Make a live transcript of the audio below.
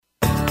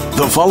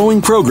The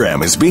following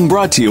program is being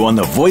brought to you on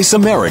the Voice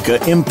America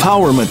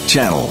Empowerment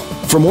Channel.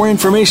 For more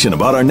information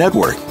about our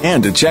network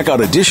and to check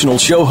out additional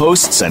show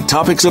hosts and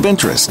topics of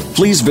interest,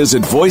 please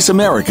visit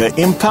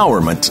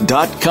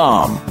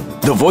voiceamericaempowerment.com.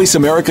 The Voice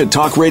America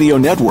Talk Radio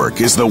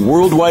Network is the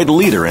worldwide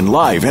leader in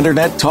live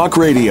Internet talk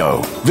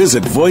radio.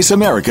 Visit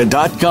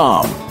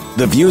voiceamerica.com.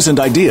 The views and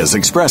ideas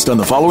expressed on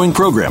the following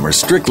program are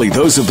strictly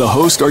those of the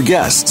host or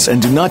guests and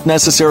do not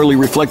necessarily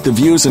reflect the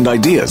views and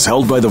ideas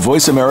held by the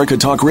Voice America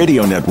Talk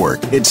Radio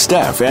Network, its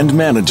staff, and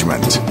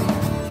management.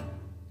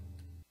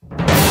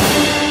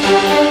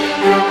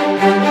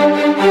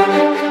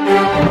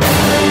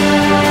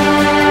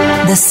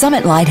 The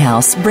Summit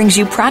Lighthouse brings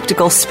you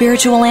practical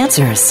spiritual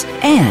answers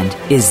and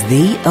is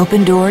the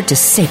open door to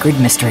sacred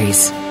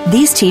mysteries.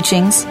 These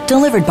teachings,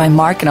 delivered by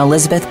Mark and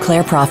Elizabeth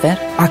Clare Prophet,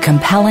 are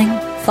compelling,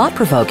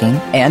 thought-provoking,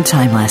 and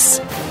timeless.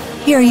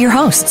 Here are your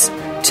hosts,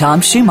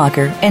 Tom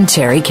Schumacher and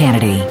Terry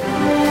Kennedy.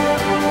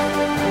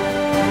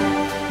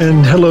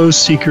 And hello,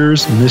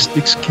 seekers,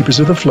 mystics,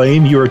 keepers of the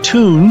flame. You are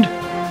tuned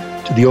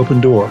to The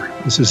Open Door.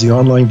 This is the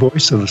online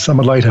voice of the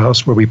Summit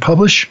Lighthouse, where we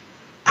publish,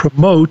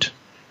 promote,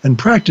 and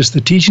practice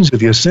the teachings of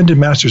the Ascended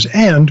Masters,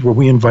 and where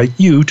we invite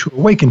you to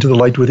awaken to the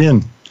light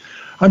within.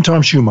 I'm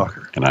Tom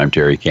Schumacher. And I'm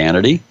Terry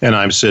Kennedy. And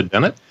I'm Sid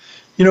Bennett.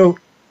 You know,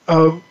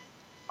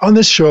 on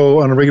this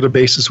show, on a regular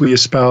basis, we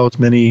espouse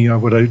many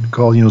what I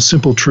call,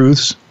 simple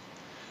truths.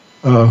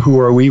 Who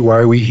are we? Why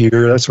are we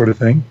here? That sort of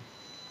thing.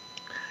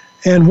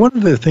 And one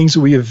of the things that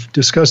we have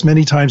discussed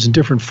many times in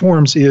different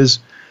forms is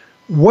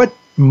what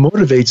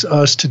motivates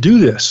us to do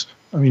this.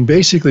 I mean,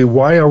 basically,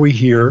 why are we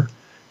here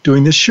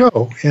doing this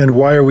show? And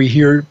why are we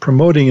here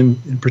promoting, in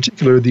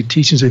particular, the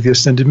teachings of the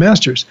Ascended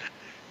Masters?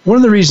 One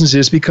of the reasons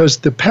is because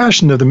the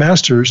passion of the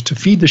Masters to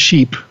feed the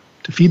sheep,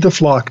 to feed the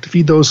flock, to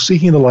feed those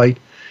seeking the light,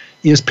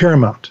 is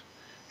paramount.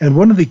 And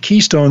one of the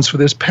keystones for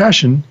this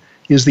passion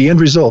is the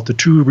end result, the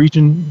true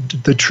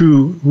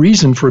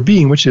reason for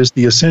being, which is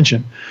the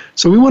ascension.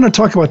 So we want to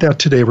talk about that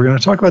today. We're going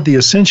to talk about the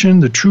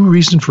ascension, the true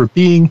reason for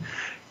being,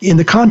 in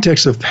the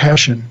context of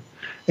passion.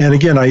 And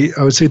again, I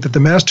would say that the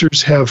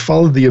Masters have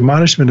followed the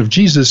admonishment of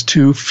Jesus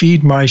to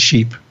feed my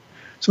sheep.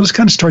 So let's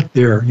kind of start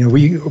there.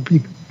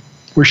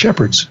 We're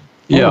shepherds.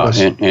 Yeah,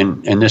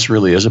 and this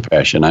really is a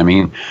passion. I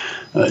mean,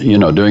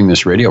 doing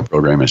this radio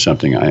program is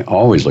something I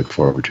always look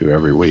forward to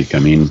every week. I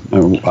mean,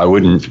 I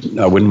wouldn't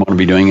want to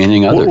be doing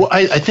anything other. Well,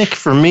 I think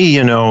for me,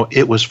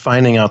 it was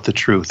finding out the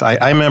truth.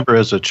 I remember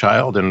as a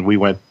child, and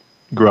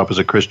grew up as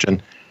a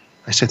Christian,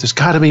 I said, there's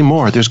got to be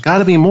more. There's got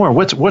to be more.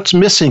 What's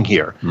missing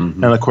here?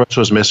 Mm-hmm. And of course, what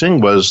was missing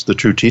was the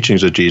true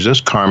teachings of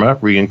Jesus, karma,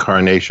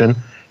 reincarnation,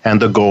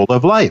 and the goal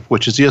of life,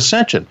 which is the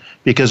ascension.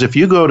 Because if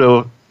you go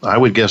to, I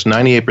would guess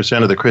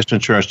 98% of the Christian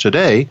church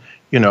today,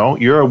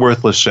 you're a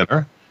worthless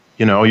sinner.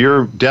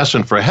 You're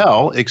destined for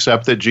hell,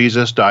 except that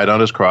Jesus died on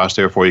his cross,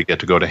 therefore you get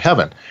to go to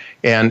heaven.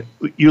 And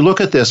you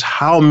look at this,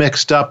 how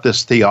mixed up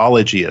this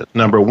theology is.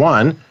 Number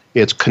one,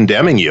 it's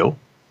condemning you.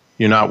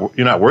 You're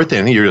not worth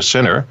anything. You're a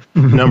sinner.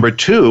 Mm-hmm. Number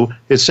two,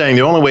 it's saying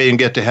the only way you can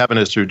get to heaven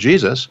is through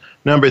Jesus.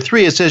 Number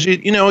three, it says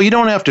you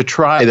don't have to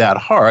try that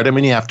hard. I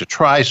mean, you have to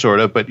try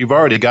sort of, but you've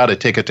already got a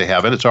ticket to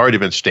heaven. It's already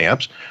been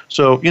stamped.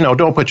 So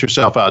don't put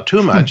yourself out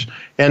too much.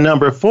 And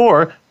number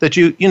four, that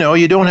you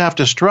don't have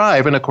to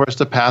strive. And of course,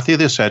 the path of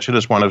the ascension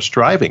is one of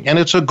striving, and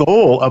it's a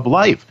goal of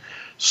life.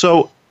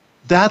 So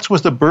that's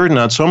what's the burden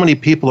on so many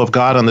people of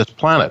God on this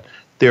planet.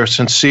 They're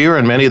sincere,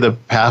 and many of the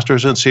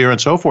pastors are sincere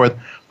and so forth.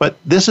 But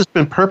this has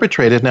been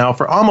perpetrated now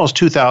for almost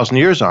 2,000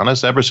 years on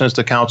us, ever since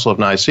the Council of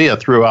Nicaea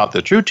threw out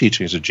the true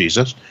teachings of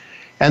Jesus.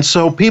 And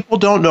so people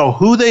don't know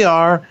who they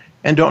are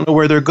and don't know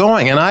where they're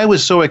going. And I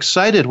was so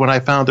excited when I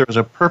found there was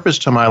a purpose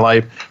to my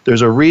life.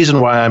 There's a reason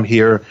why I'm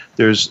here.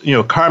 There's,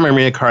 karma and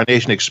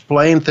reincarnation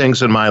explain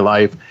things in my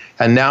life.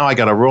 And now I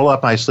got to roll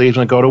up my sleeves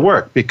and go to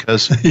work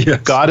because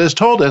yes. God has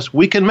told us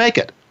we can make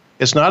it.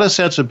 It's not a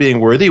sense of being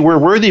worthy. We're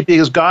worthy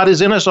because God is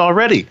in us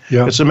already.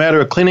 Yeah. It's a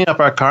matter of cleaning up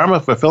our karma,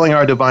 fulfilling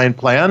our divine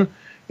plan,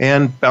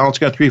 and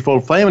balancing our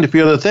threefold flame and a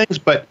few other things.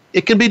 But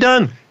it can be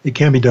done. It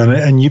can be done.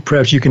 And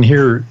perhaps you can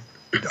hear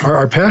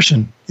our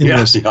passion in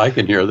this. Yeah, I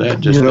can hear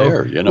that just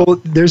there.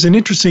 Well, there's an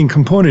interesting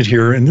component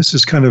here, and this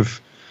is kind of,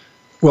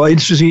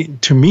 interesting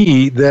to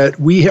me that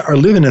we are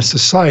living in a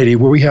society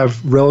where we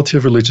have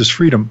relative religious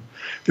freedom.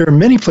 There are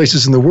many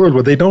places in the world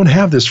where they don't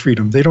have this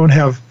freedom. They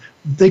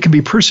can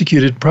be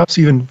persecuted, perhaps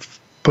even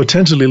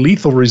potentially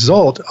lethal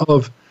result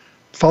of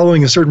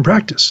following a certain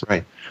practice.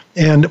 Right.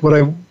 And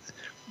when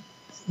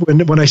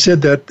I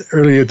said that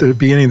earlier at the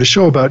beginning of the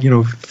show about,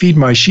 feed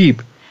my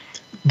sheep,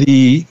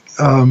 the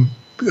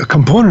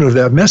component of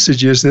that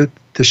message is that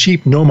the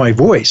sheep know my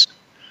voice.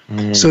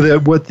 Mm. So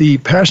that what the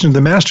passion of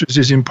the Masters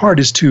is in part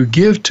is to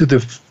give to the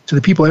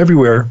people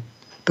everywhere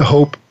the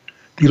hope,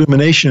 the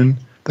illumination,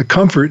 the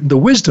comfort, the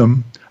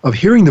wisdom of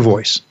hearing the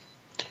voice.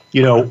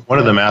 One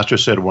of the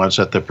Masters said once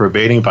that the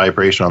pervading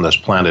vibration on this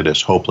planet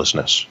is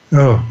hopelessness.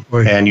 Oh,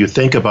 boy. And you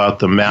think about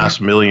the mass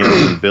millions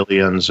and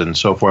billions and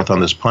so forth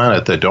on this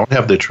planet that don't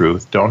have the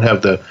truth, don't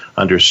have the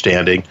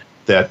understanding,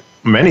 that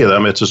many of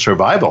them, it's a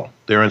survival.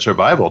 they're in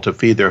survival to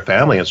feed their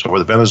family. And so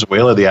with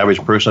Venezuela, the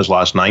average person has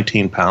lost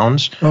 19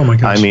 pounds. Oh my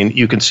gosh. I mean,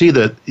 you can see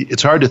that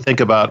it's hard to think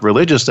about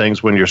religious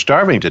things when you're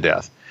starving to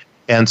death.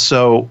 And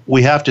so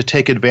we have to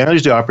take advantage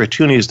of the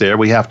opportunities there.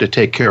 We have to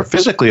take care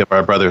physically of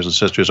our brothers and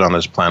sisters on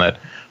this planet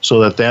so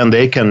that then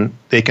they can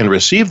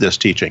receive this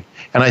teaching.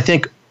 And I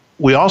think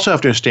we also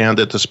have to understand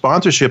that the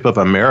sponsorship of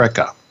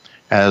America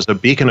as a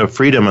beacon of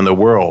freedom in the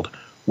world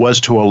was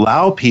to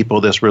allow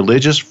people this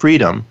religious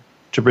freedom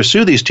to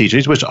pursue these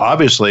teachings, which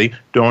obviously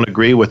don't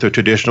agree with the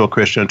traditional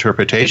Christian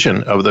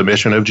interpretation of the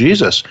mission of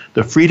Jesus.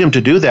 The freedom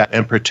to do that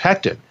and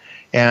protect it.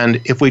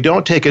 And if we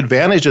don't take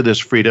advantage of this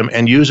freedom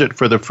and use it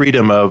for the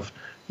freedom of,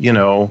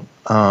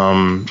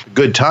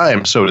 good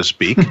time, so to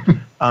speak,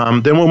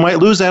 then we might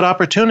lose that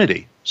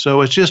opportunity.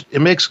 So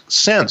it makes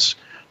sense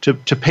to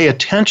pay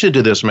attention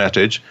to this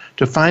message,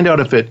 to find out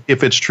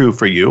if it's true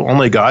for you.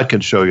 Only God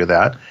can show you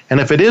that. And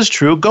if it is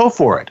true, go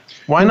for it.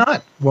 Why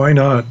not? Why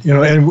not?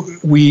 And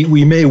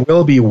we may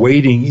well be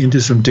wading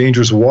into some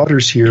dangerous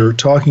waters here,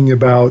 talking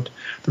about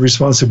the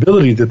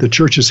responsibility that the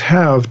churches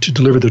have to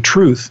deliver the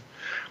truth.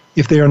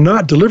 If they are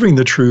not delivering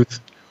the truth,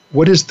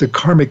 what is the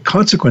karmic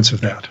consequence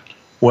of that?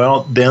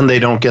 Well, then they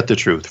don't get the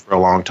truth for a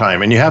long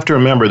time. And you have to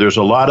remember, there's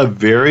a lot of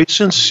very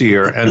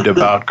sincere and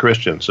devout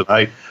Christians.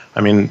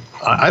 And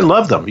I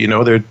love them.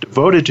 They're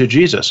devoted to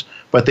Jesus,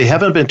 but they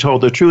haven't been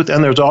told the truth.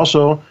 And there's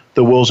also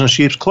the wolves in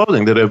sheep's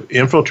clothing that have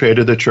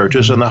infiltrated the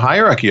churches and the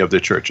hierarchy of the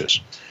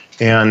churches.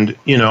 And,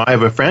 I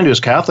have a friend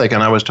who's Catholic,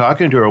 and I was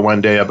talking to her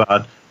one day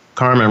about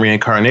karma and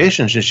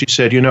reincarnations, and she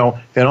said, it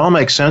all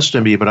makes sense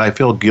to me, but I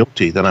feel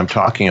guilty that I'm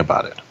talking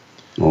about it.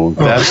 Well,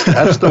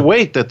 that's the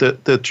weight that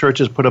the church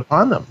has put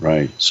upon them.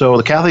 Right. So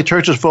the Catholic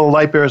Church is full of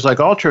light bearers like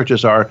all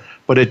churches are,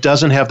 but it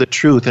doesn't have the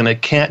truth, and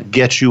it can't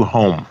get you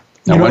home.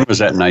 Now, when was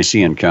that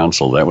Nicene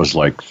Council? That was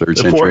like 3rd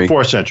century?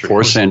 4th century.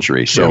 4th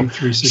century.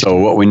 So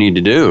what we need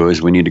to do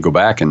is we need to go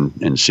back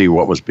and see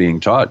what was being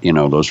taught,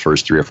 those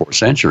first 3 or 4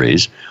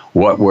 centuries.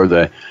 What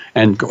were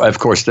and of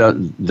course,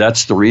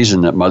 that's the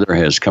reason that Mother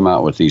has come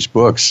out with these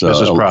books.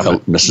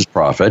 Mrs.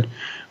 Prophet.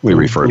 We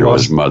refer to her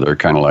as Mother,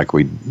 kind of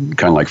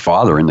like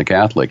Father in the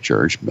Catholic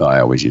Church. I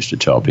always used to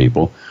tell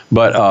people.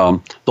 But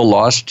the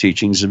Lost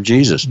Teachings of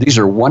Jesus. These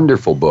are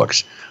wonderful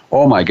books.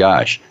 Oh my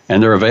gosh!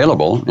 And they're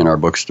available in our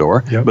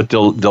bookstore. Yep. But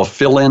they'll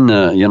fill in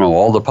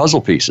all the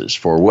puzzle pieces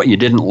for what you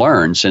didn't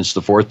learn since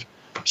the 4th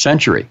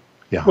century.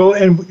 Yeah. Well,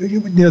 and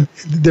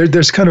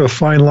there's kind of a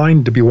fine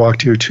line to be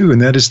walked here too, and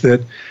that is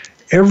that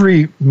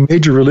every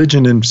major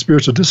religion and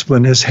spiritual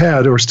discipline has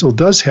had, or still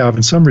does have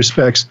in some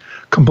respects,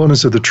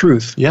 components of the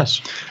truth.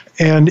 Yes.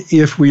 And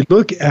if we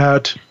look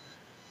at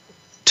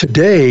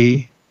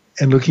today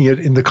and looking at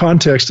in the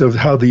context of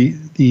how the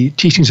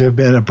teachings have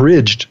been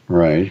abridged,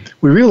 right,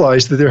 we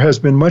realize that there has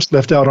been much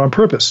left out on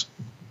purpose.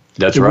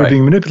 That's right. We're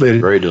being manipulated.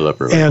 Very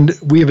deliberately. And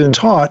we have been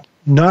taught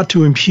not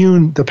to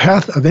impugn the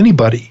path of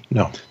anybody.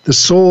 No. The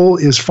soul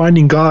is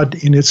finding God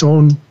in its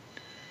own,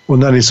 well,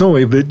 not in its own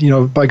way, but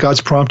by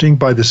God's prompting,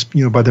 by this,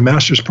 by the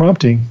Master's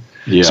prompting.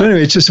 Yeah. So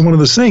anyway, it's just one of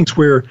those things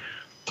where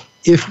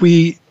if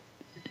we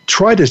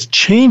try to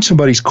change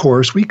somebody's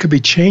course, we could be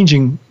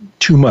changing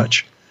too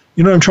much.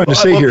 You know what I'm trying to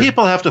say here?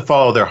 People have to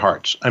follow their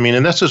hearts.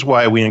 And this is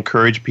why we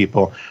encourage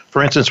people.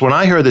 For instance, when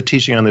I heard the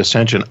teaching on the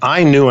Ascension,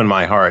 I knew in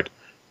my heart,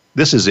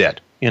 this is it.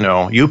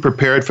 You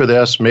prepared for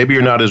this. Maybe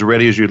you're not as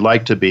ready as you'd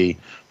like to be,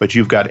 but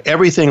you've got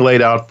everything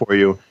laid out for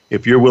you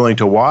if you're willing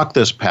to walk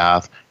this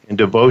path in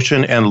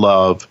devotion and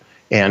love,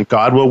 and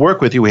God will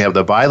work with you. We have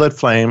the violet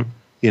flame,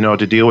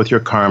 to deal with your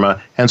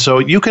karma. And so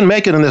you can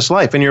make it in this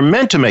life, and you're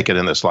meant to make it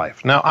in this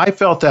life. Now, I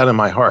felt that in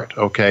my heart,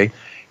 okay?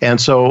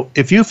 And so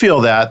if you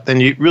feel that,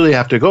 then you really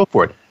have to go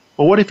for it.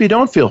 Well, what if you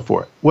don't feel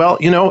for it? Well,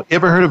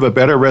 ever heard of a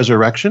better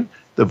resurrection?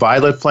 The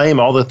violet flame,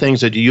 all the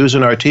things that you use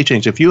in our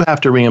teachings. If you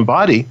have to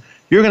re-embody,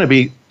 you're going to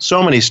be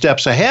so many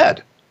steps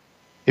ahead.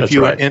 If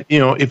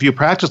you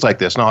practice like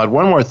this. Now, I'll add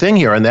one more thing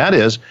here, and that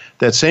is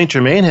that Saint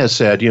Germain has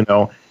said,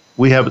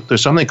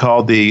 there's something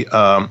called the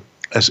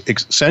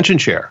ascension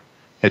chair,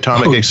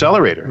 atomic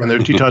accelerator, and they're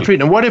Teton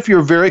treat. And what if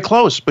you're very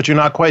close, but you're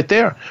not quite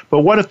there? But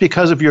what if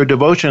because of your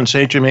devotion,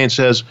 Saint Germain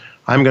says,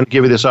 I'm going to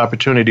give you this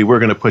opportunity, we're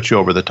going to put you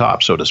over the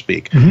top, so to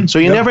speak. Mm-hmm. So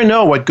you never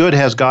know what good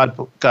has God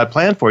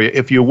planned for you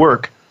if you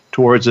work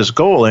towards this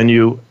goal, and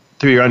you,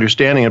 through your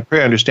understanding and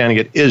prayer, understanding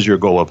it is your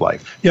goal of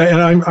life. Yeah,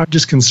 and I'm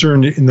just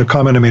concerned in the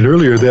comment I made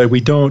earlier that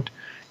we don't,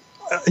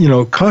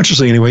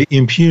 consciously anyway,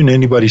 impugn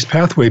anybody's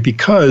pathway,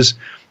 because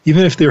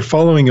even if they're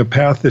following a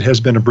path that has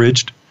been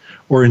abridged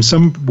or in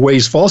some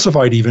ways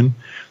falsified even,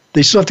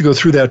 they still have to go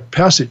through that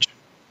passage.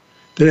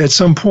 That at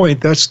some point,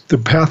 that's the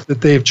path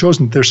that they have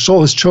chosen, their soul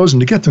has chosen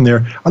to get them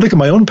there. I look at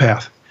my own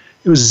path.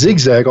 It was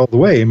zigzag all the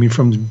way.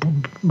 From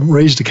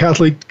raised to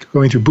Catholic,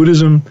 going through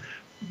Buddhism,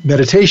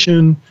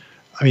 meditation,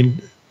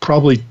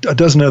 probably a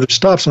dozen other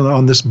stops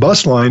on this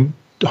bus line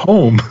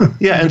home.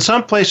 Yeah, and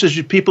some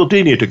places people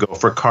do need to go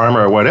for karma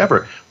or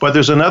whatever. But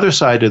there's another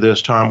side to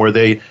this, Tom, where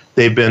they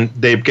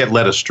get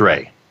led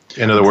astray.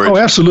 In other words,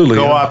 absolutely,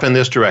 go off in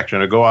this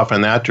direction or go off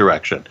in that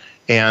direction.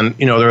 And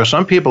there are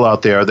some people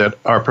out there that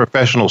are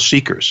professional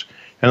seekers,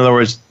 In other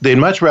words, they'd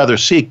much rather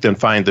seek than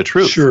find the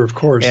truth. Sure, of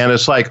course. And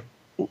it's like,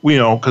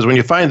 because when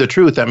you find the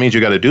truth, that means you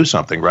got to do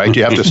something, right?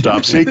 You have to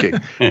stop seeking.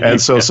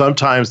 And so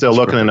sometimes they'll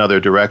look in another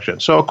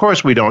direction. So, of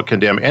course, we don't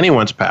condemn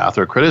anyone's path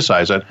or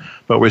criticize it,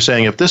 but we're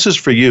saying if this is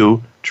for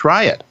you,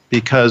 try it,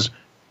 because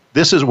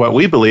this is what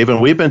we believe, and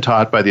we've been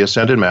taught by the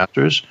Ascended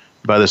Masters,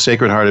 by the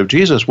Sacred Heart of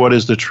Jesus, what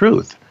is the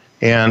truth.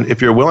 And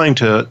if you're willing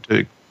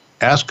to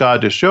ask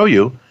God to show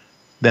you,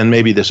 then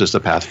maybe this is the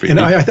path for you. And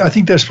I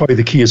think that's probably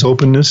the key is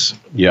openness.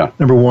 Yeah.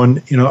 Number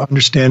one,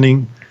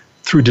 understanding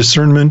through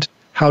discernment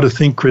how to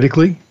think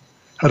critically,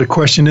 how to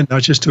question it,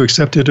 not just to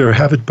accept it or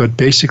have it, but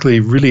basically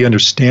really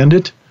understand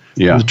it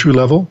on the true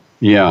level.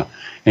 Yeah.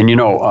 And,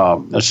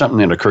 that's something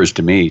that occurs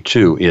to me,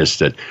 too, is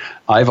that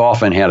I've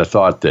often had a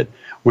thought that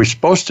we're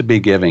supposed to be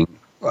giving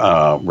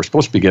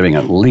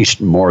at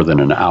least more than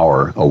an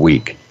hour a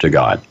week to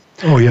God.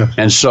 Oh, yeah.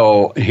 And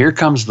so here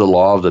comes the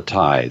law of the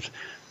tithe.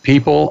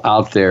 People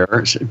out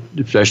there,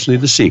 especially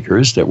the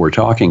seekers that we're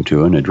talking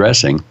to and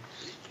addressing,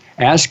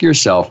 ask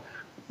yourself,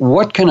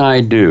 what can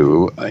I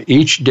do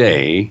each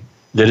day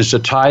that is a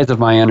tithe of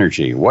my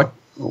energy?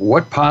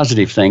 What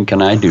positive thing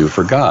can I do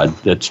for God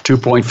that's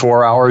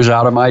 2.4 hours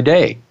out of my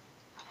day?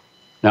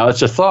 Now,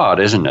 it's a thought,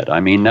 isn't it? I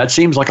mean, that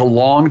seems like a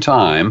long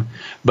time,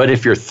 but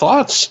if your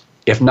thoughts,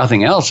 if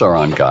nothing else, are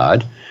on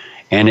God,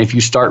 and if you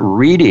start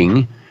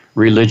reading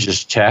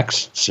religious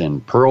texts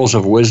and pearls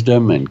of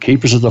wisdom and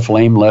keepers of the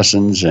flame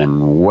lessons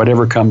and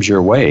whatever comes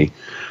your way.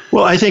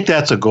 Well, I think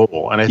that's a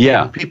goal. And I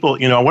think people,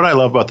 what I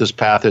love about this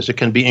path is it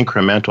can be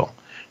incremental.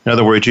 In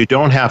other words, you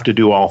don't have to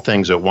do all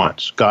things at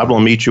once. God will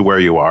meet you where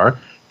you are.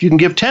 You can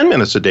give 10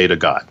 minutes a day to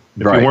God.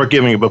 If you weren't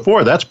giving it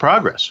before, that's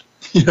progress.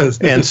 Yes.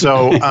 And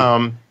so,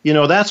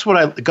 that's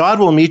what God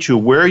will meet you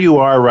where you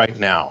are right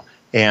now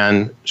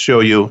and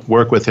show you,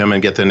 work with him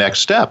and get the next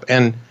step.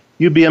 And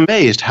you'd be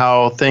amazed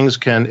how things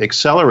can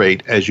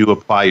accelerate as you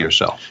apply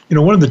yourself.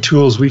 One of the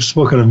tools we've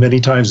spoken of many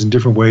times in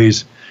different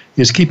ways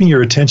is keeping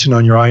your attention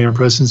on your I Am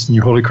Presence and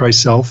your Holy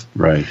Christ Self.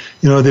 Right.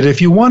 That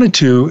if you wanted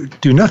to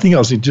do nothing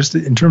else, just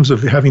in terms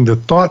of having the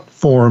thought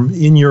form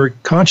in your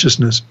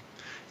consciousness,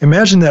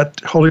 imagine that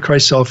Holy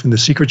Christ Self in the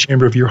secret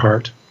chamber of your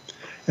heart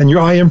and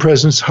your I Am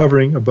Presence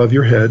hovering above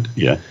your head.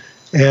 Yeah.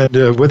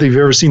 And whether you've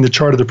ever seen the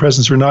chart of the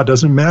presence or not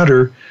doesn't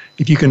matter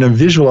if you can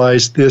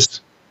visualize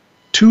this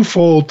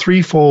twofold,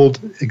 threefold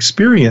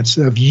experience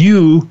of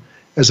you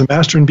as a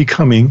master in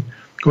becoming,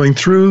 going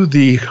through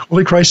the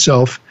Holy Christ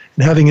Self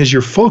and having as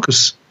your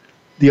focus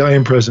the I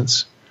Am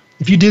Presence.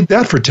 If you did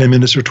that for 10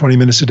 minutes or 20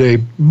 minutes a day,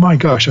 my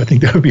gosh, I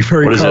think that would be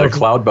very powerful. What is that, a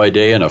cloud by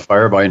day and a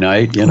fire by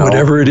night?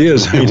 Whatever it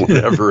is.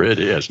 Whatever it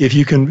is. If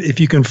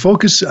you can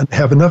focus and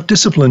have enough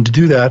discipline to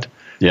do that,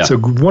 it's a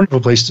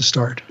wonderful place to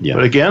start. Yeah.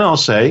 But again, I'll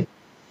say,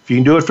 if you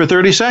can do it for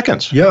 30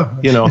 seconds. Yeah.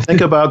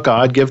 Think about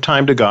God, give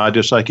time to God,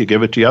 just like you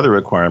give it to the other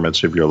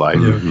requirements of your life.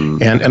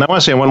 Mm-hmm. And I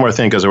want to say one more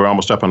thing, because we're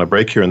almost up on a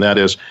break here, and that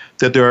is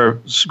that there are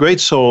great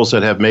souls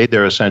that have made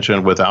their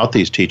ascension without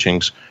these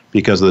teachings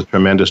because of the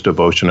tremendous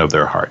devotion of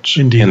their hearts.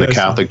 Indeed, in the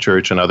Catholic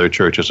Church and other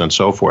churches and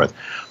so forth.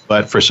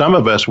 But for some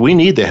of us, we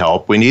need the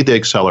help, we need the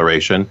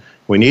acceleration,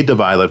 we need the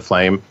violet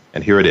flame,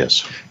 and here it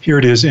is. Here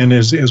it is. And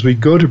as we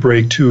go to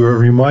break, too, a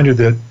reminder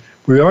that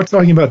we are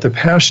talking about the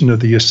passion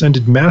of the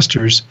Ascended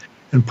Masters,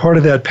 and part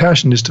of that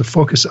passion is to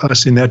focus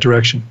us in that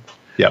direction.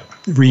 Yep.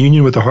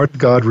 Reunion with the heart of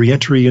God,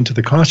 re-entry into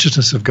the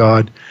consciousness of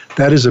God,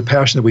 that is a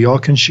passion that we all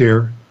can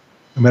share,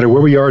 no matter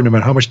where we are, no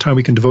matter how much time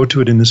we can devote to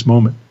it in this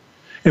moment.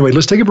 Anyway,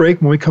 let's take a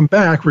break. When we come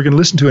back, we're going to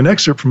listen to an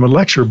excerpt from a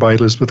lecture by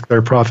Elizabeth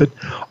Clare Prophet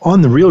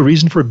on the real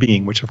reason for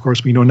being, which, of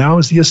course, we know now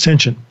is the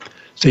ascension.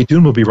 Stay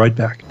tuned. We'll be right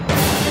back.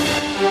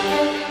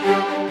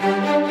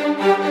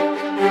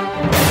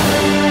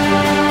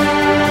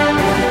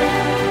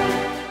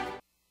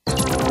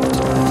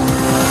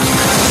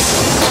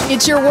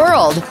 It's your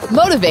world.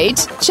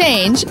 Motivate,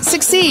 change,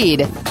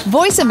 succeed.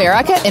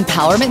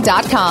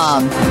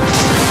 VoiceAmericaEmpowerment.com.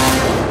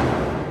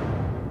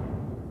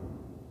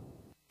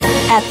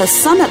 At the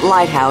Summit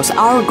Lighthouse,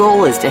 our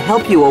goal is to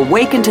help you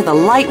awaken to the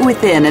light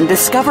within and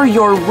discover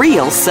your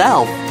real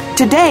self.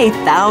 Today,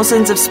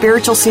 thousands of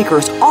spiritual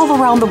seekers all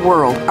around the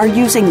world are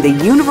using the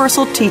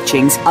universal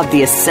teachings of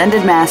the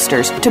Ascended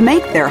Masters to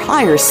make their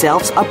higher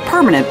selves a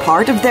permanent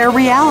part of their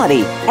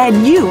reality.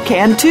 And you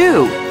can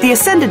too. The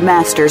Ascended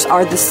Masters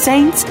are the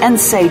saints and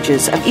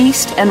sages of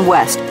East and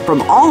West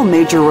from all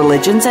major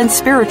religions and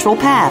spiritual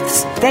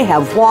paths. They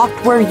have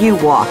walked where you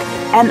walk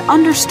and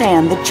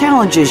understand the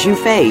challenges you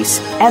face,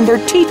 and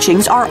their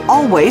teachings are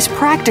always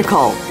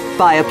practical.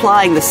 By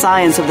applying the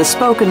science of the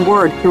spoken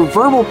word through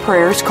verbal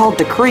prayers called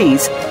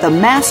decrees, the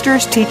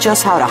Masters teach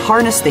us how to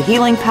harness the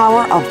healing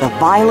power of the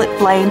violet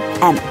flame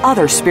and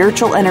other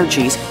spiritual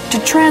energies to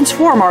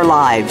transform our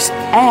lives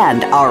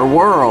and our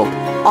world.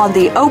 On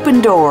The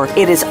Open Door,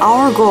 it is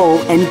our goal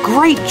and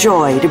great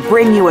joy to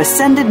bring you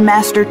Ascended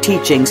Master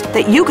teachings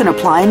that you can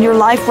apply in your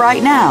life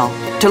right now.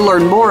 To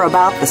learn more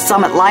about the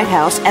Summit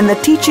Lighthouse and the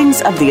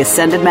teachings of the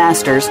Ascended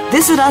Masters,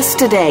 visit us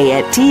today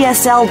at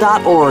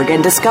tsl.org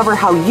and discover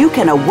how you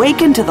can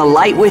awaken to the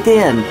light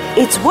within.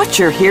 It's what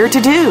you're here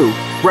to do.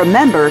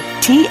 Remember,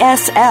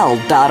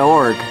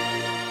 tsl.org.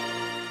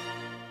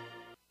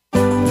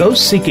 Those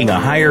seeking a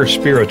higher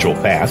spiritual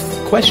path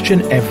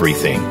question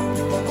everything.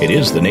 It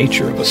is the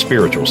nature of a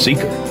spiritual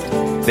seeker.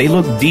 They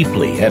look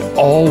deeply at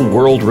all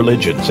world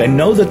religions and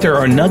know that there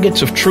are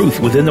nuggets of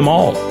truth within them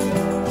all.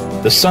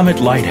 The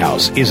Summit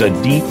Lighthouse is a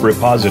deep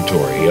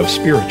repository of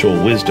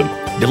spiritual wisdom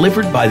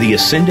delivered by the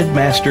Ascended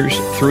Masters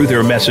through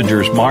their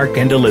messengers Mark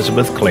and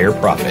Elizabeth Clare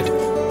Prophet.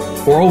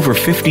 For over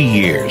 50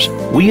 years,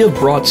 we have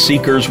brought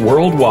seekers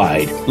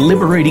worldwide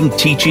liberating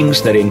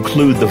teachings that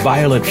include the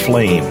violet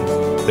flame,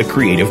 the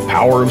creative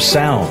power of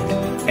sound,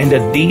 and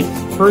a deep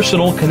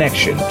personal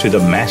connection to the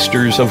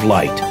Masters of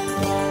Light.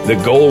 The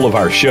goal of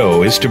our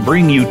show is to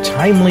bring you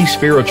timely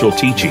spiritual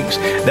teachings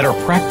that are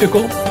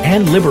practical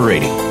and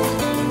liberating.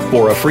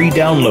 For a free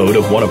download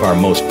of one of our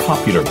most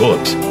popular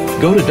books,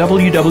 go to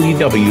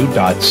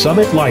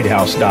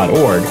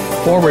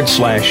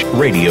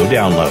www.summitlighthouse.org/radio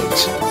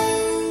downloads.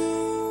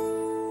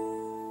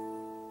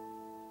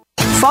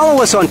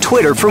 Follow us on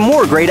Twitter for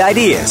more great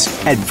ideas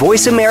at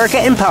Voice America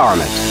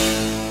Empowerment.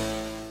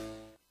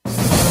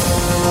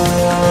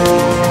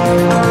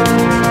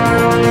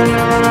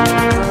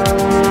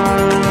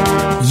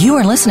 You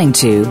are listening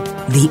to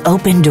The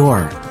Open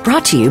Door,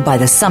 brought to you by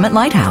the Summit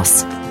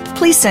Lighthouse.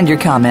 Please send your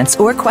comments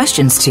or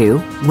questions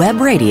to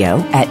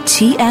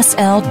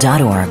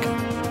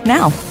webradio@tsl.org.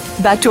 Now,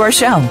 back to our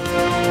show.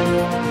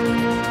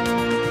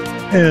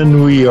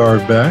 And we are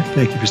back.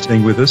 Thank you for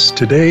staying with us.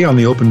 Today on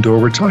The Open Door,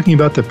 we're talking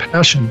about the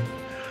passion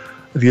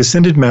of the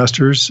Ascended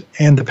Masters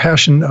and the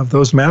passion of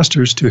those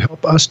Masters to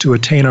help us to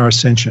attain our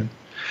ascension.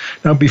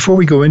 Now, before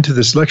we go into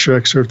this lecture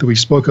excerpt that we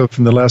spoke of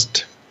from the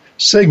last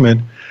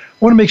segment, I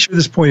want to make sure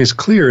this point is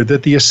clear,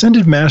 that the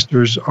Ascended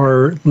Masters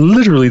are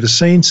literally the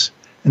saints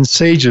and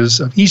sages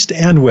of East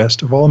and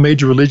West, of all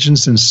major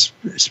religions and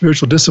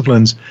spiritual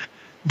disciplines.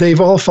 They've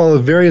all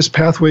followed various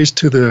pathways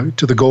to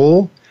the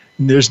goal.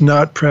 And there's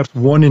not perhaps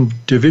one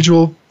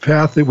individual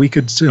path that we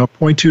could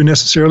point to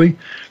necessarily.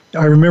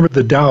 I remember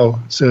the Tao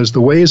says, the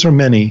ways are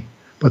many,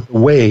 but the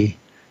way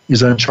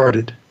is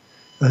uncharted.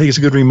 I think it's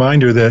a good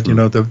reminder that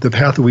the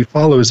path that we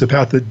follow is the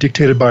path that's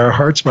dictated by our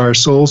hearts, by our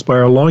souls, by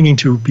our longing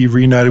to be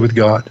reunited with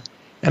God.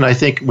 And I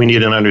think we need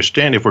to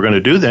understand, if we're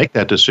going to make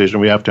that decision,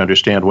 we have to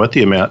understand what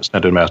the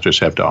Ascended Masters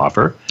have to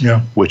offer,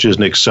 which is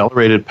an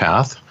accelerated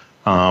path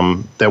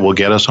that will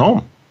get us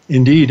home.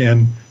 Indeed.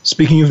 And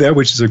speaking of that,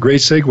 which is a great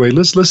segue,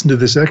 let's listen to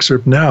this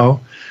excerpt now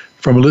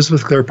from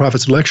Elizabeth Clare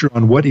Prophet's lecture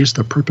on what is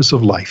the purpose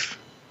of life.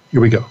 Here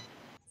we go.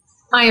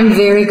 I am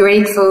very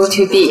grateful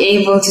to be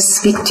able to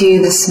speak to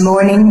you this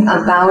morning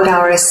about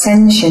our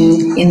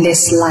ascension in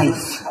this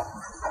life.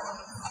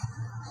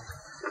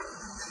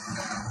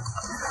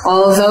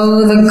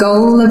 Although the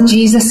goal of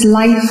Jesus'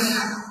 life,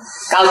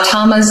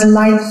 Gautama's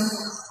life,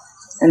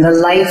 and the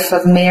life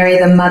of Mary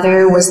the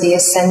Mother was the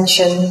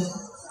ascension,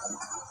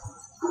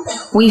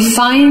 we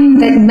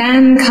find that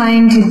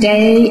mankind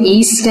today,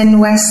 East and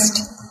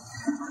West,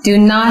 do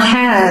not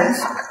have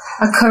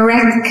a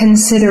correct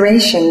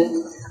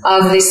consideration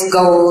of this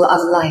goal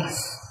of life.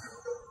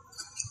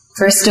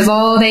 First of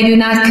all, they do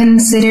not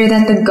consider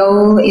that the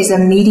goal is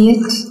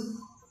immediate.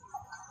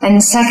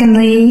 And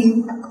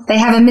secondly, they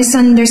have a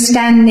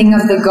misunderstanding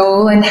of the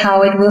goal and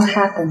how it will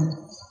happen.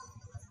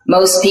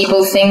 Most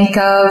people think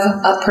of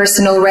a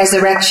personal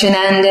resurrection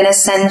and an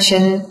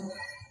ascension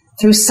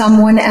through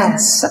someone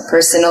else, a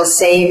personal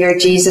Savior,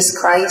 Jesus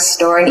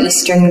Christ, or an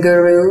Eastern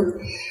guru,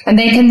 and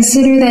they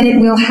consider that it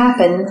will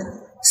happen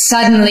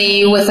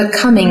suddenly with the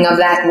coming of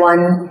that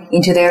one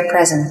into their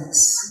presence.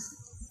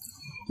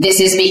 This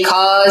is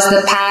because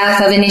the path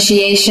of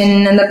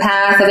initiation and the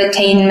path of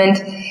attainment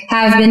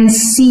have been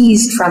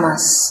seized from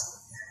us,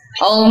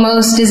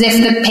 almost as if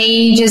the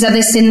pages of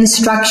this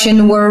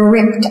instruction were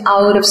ripped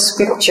out of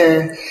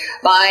Scripture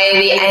by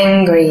the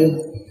angry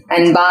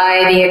and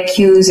by the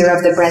accuser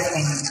of the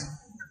brethren.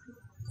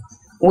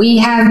 We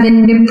have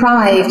been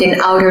deprived in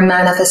outer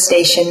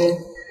manifestation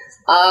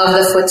of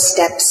the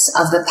footsteps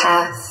of the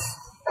path,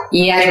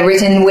 yet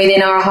written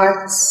within our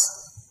hearts,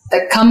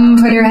 the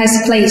Comforter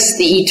has placed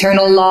the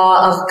eternal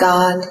law of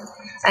God,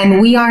 and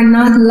we are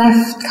not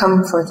left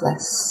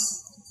comfortless.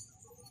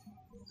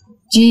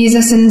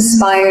 Jesus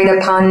inspired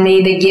upon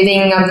me the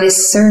giving of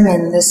this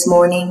sermon this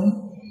morning,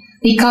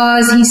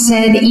 because he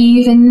said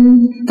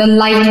even the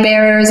light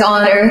bearers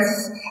on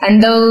earth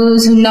and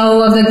those who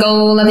know of the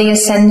goal of the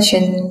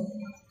ascension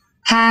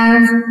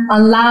have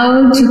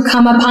allowed to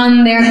come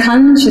upon their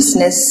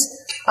consciousness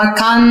a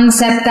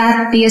concept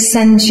that the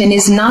ascension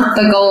is not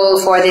the goal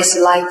for this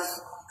life,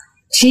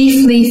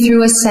 chiefly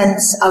through a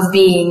sense of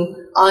being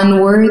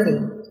unworthy.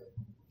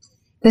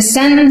 The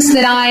sense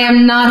that I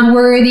am not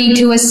worthy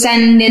to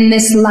ascend in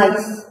this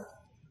life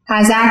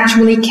has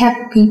actually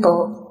kept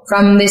people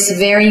from this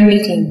very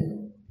meeting.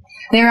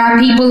 There are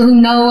people who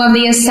know of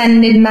the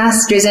Ascended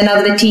Masters and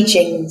of the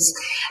teachings,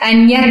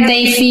 and yet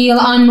they feel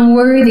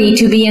unworthy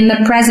to be in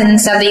the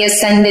presence of the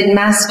Ascended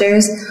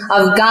Masters,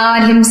 of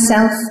God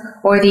Himself,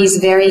 or these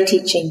very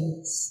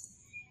teachings.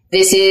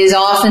 This is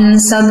often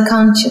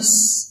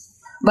subconscious,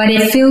 but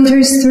it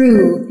filters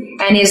through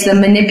and is the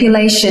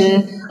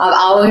manipulation of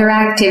outer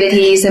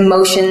activities,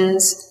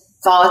 emotions,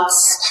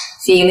 thoughts,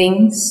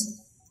 feelings.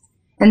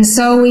 And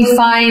so we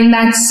find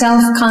that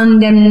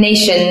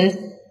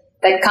self-condemnation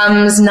that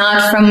comes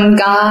not from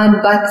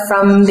God but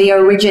from the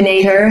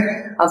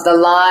originator of the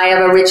lie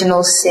of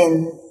original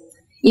sin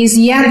is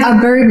yet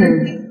a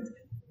burden.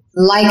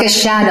 Like a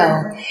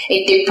shadow,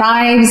 it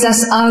deprives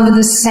us of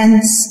the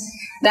sense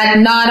that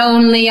not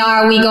only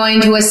are we going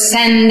to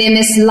ascend in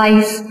this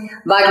life,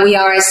 but we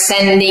are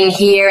ascending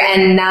here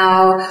and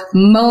now,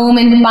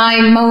 moment by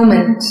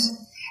moment.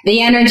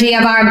 The energy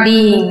of our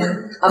being,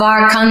 of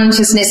our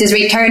consciousness, is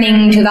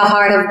returning to the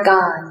heart of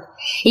God.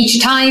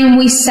 Each time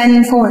we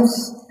send forth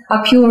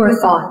a pure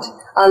thought,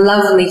 a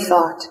lovely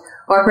thought,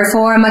 or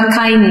perform a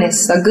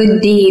kindness, a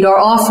good deed, or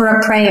offer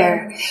a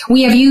prayer,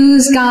 we have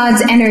used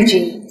God's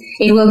energy.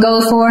 It will go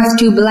forth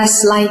to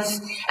bless life,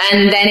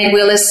 and then it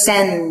will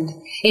ascend.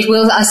 It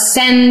will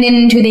ascend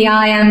into the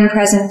I Am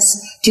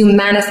presence to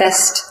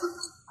manifest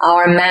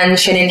our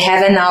mansion in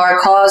heaven, our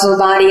causal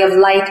body of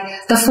light,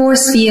 the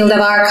force field of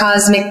our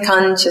cosmic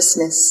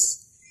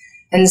consciousness.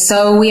 And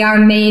so we are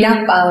made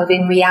up of,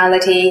 in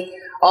reality,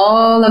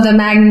 all of the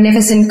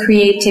magnificent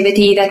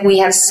creativity that we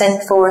have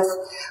sent forth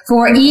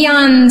for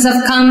eons of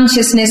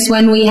consciousness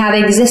when we have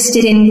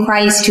existed in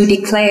Christ, who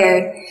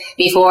declared,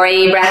 before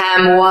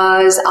Abraham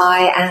was,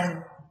 I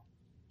am.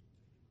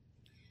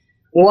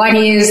 What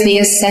is the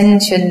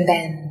ascension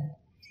then?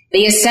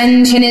 The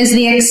ascension is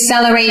the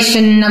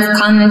acceleration of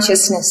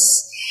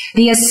consciousness.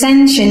 The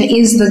ascension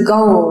is the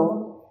goal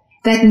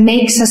that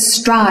makes us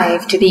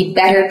strive to be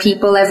better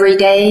people every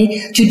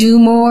day, to do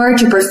more,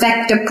 to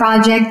perfect a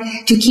project,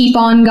 to keep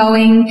on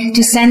going,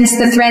 to sense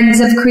the threads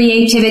of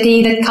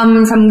creativity that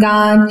come from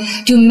God,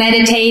 to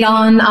meditate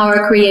on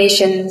our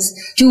creations,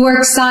 to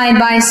work side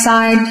by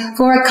side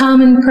for a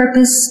common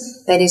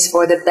purpose that is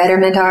for the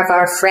betterment of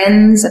our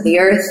friends, of the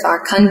earth,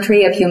 our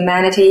country, of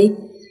humanity,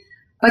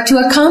 but to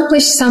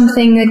accomplish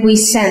something that we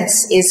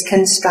sense is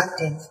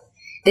constructive.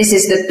 This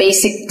is the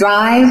basic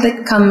drive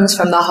that comes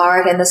from the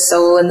heart and the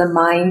soul and the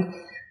mind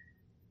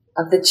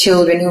of the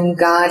children whom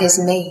God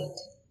has made.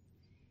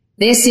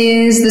 This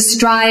is the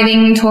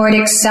striving toward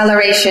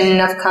acceleration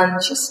of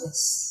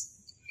consciousness.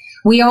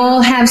 We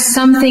all have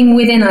something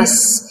within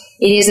us.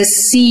 It is a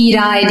seed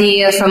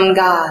idea from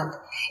God.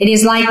 It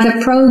is like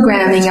the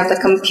programming of the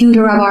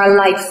computer of our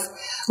life,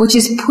 which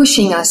is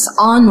pushing us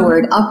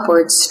onward,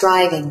 upward,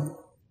 striving.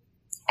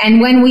 And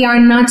when we are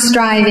not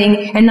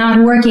striving and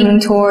not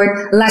working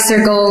toward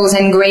lesser goals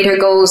and greater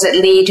goals that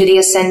lead to the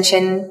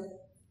ascension,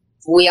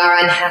 we are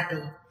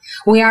unhappy.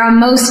 We are a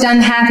most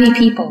unhappy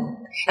people.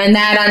 And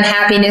that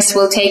unhappiness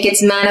will take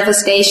its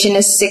manifestation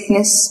as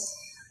sickness,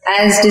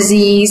 as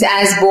disease,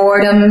 as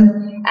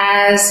boredom,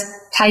 as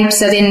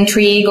types of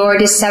intrigue or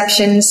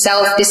deception,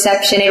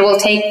 self-deception. It will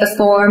take the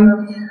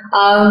form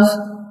of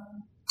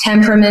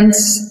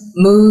temperaments,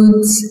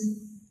 moods,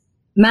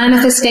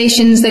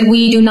 manifestations that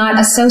we do not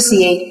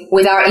associate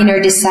with our inner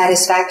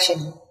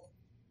dissatisfaction,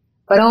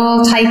 but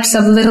all types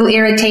of little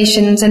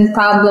irritations and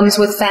problems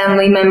with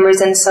family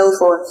members and so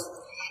forth.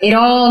 It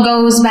all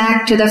goes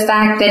back to the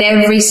fact that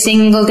every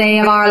single day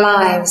of our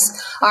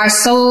lives, our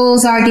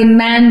souls are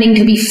demanding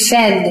to be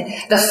fed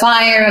the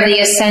fire of the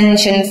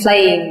ascension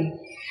flame.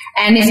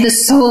 And if the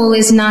soul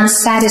is not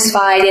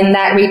satisfied in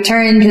that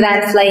return to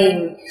that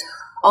flame,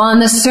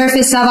 on the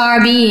surface of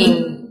our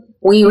being,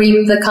 we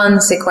reap the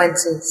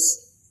consequences.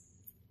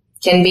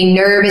 It can be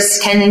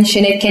nervous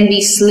tension, it can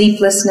be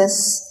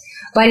sleeplessness,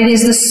 but it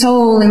is the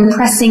soul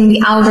impressing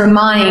the outer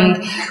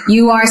mind.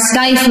 You are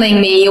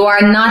stifling me, you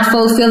are not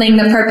fulfilling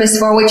the purpose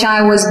for which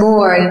I was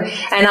born,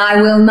 and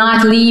I will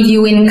not leave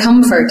you in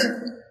comfort.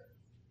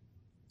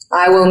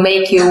 I will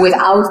make you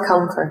without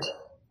comfort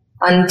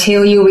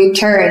until you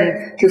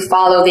return to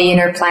follow the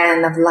inner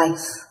plan of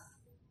life.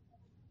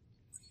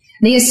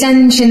 The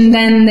ascension,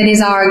 then, that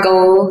is our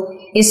goal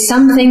is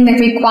something that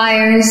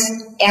requires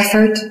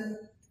effort,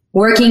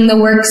 working the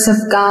works of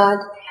God,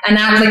 an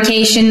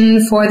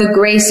application for the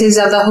graces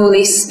of the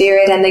Holy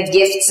Spirit and the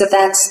gifts of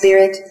that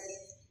Spirit.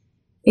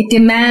 It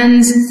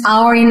demands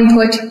our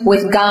input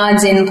with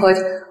God's input,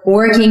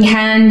 working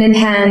hand in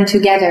hand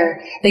together,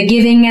 the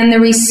giving and the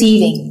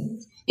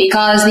receiving,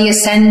 because the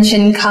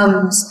ascension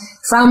comes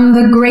from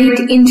the great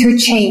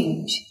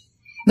interchange.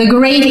 The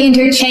great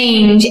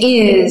interchange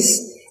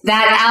is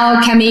that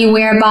alchemy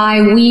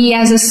whereby we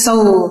as a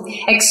soul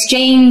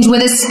exchange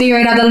with the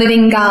Spirit of the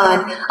living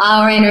God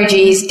our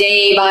energies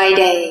day by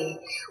day.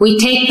 We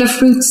take the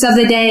fruits of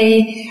the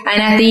day,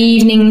 and at the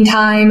evening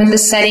time, at the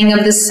setting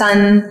of the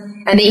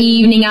sun, and the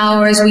evening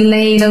hours, we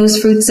lay those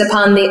fruits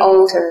upon the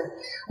altar.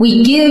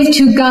 We give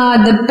to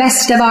God the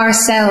best of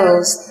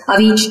ourselves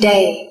of each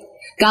day.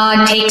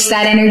 God takes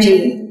that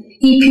energy.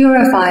 He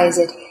purifies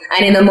it,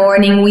 and in the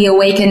morning we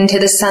awaken to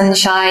the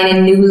sunshine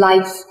and new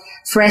life,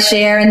 fresh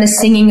air and the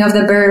singing of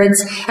the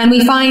birds, and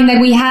we find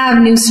that we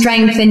have new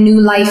strength and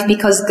new life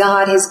because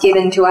God has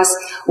given to us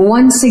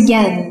once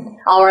again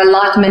our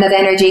allotment of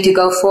energy to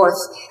go forth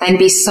and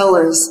be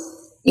sowers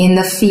in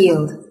the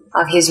field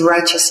of His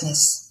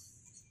righteousness.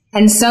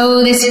 And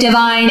so this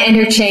divine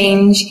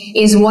interchange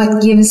is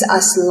what gives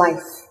us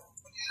life.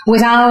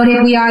 Without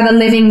it, we are the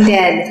living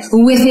dead.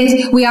 With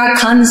it, we are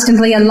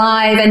constantly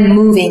alive and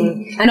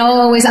moving and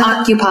always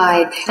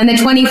occupied. And the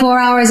 24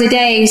 hours a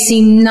day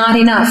seem not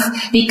enough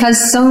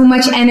because so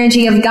much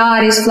energy of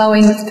God is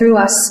flowing through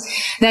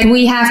us that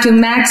we have to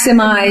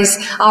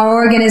maximize our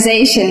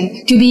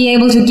organization to be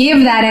able to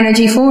give that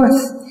energy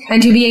forth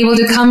and to be able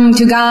to come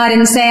to God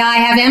and say, I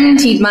have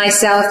emptied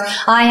myself.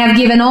 I have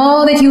given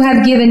all that you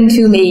have given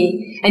to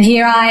me. And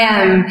here I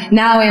am,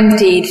 now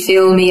emptied,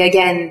 fill me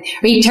again.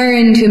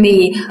 Return to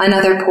me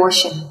another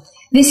portion.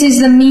 This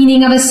is the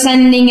meaning of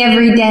ascending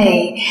every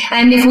day.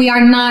 And if we are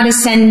not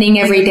ascending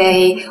every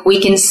day, we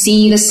can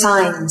see the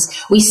signs.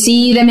 We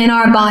see them in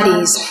our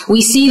bodies.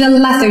 We see the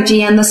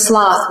lethargy and the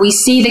sloth. We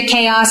see the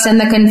chaos and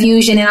the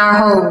confusion in our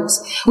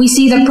homes. We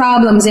see the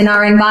problems in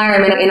our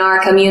environment, in our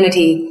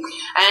community.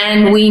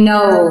 And we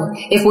know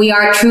if we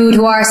are true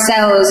to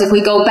ourselves, if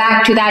we go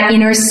back to that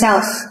inner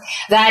self,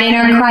 that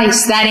inner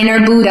Christ, that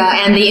inner Buddha,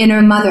 and the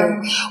inner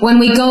mother, when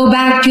we go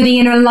back to the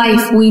inner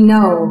life, we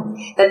know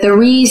that the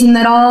reason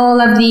that all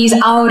of these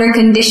outer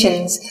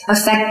conditions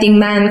affecting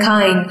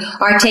mankind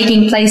are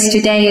taking place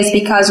today is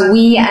because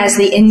we as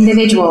the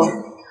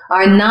individual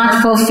are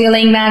not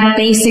fulfilling that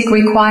basic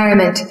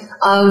requirement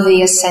of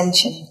the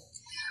ascension.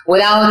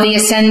 Without the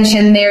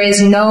ascension, there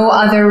is no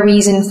other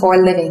reason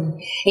for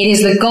living. It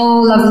is the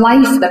goal of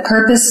life, the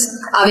purpose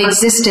of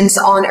existence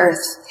on earth.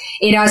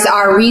 It is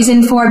our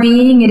reason for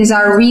being. It is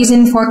our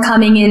reason for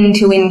coming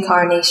into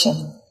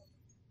incarnation.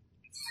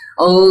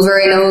 Over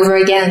and over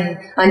again,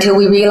 until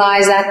we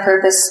realize that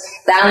purpose,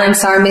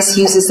 balance our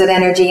misuses of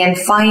energy, and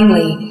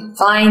finally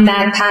find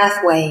that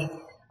pathway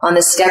on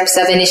the steps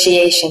of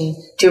initiation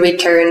to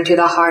return to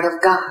the heart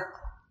of God.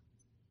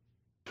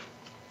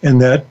 And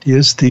that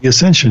is the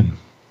ascension.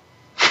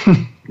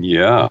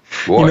 Yeah.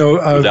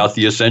 Boy, without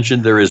the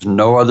ascension, there is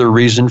no other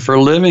reason for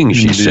living,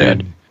 she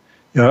said.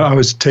 I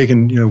was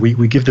taking,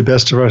 we give the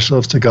best of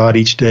ourselves to God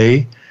each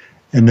day,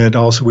 and then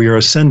also we are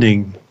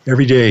ascending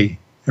every day,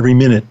 every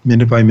minute,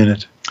 minute by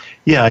minute.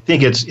 Yeah, I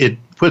think it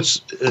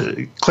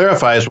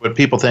clarifies what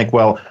people think,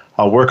 well,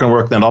 I'll work and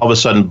work, then all of a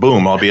sudden,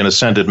 boom, I'll be an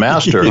ascended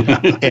master.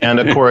 And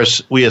of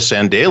course, we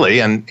ascend daily,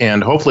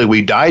 and hopefully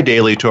we die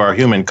daily to our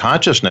human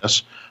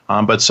consciousness.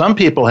 But some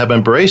people have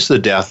embraced the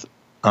death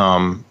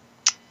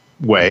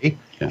way,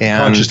 and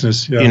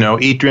consciousness,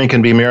 eat, drink,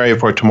 and be merry,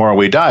 for tomorrow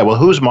we die. Well,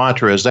 whose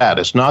mantra is that?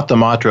 It's not the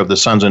mantra of the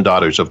sons and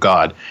daughters of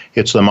God.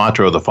 It's the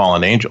mantra of the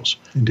fallen angels.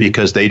 Indeed.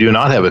 Because they do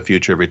not have a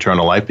future of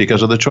eternal life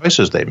because of the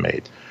choices they've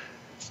made.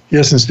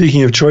 Yes, and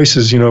speaking of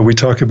choices, we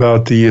talk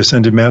about the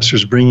Ascended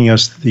Masters bringing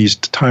us these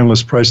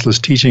timeless, priceless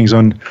teachings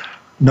on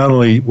not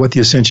only what the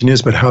ascension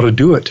is, but how to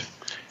do it.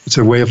 It's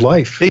a way of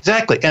life.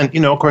 Exactly. And,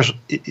 of course,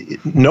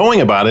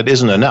 knowing about it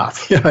isn't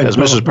enough. As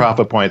Mrs.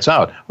 Prophet points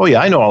out,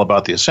 I know all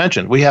about the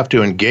ascension. We have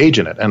to engage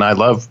in it. And I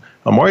love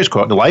Amori's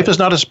quote, life is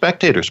not a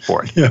spectator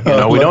sport. We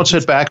don't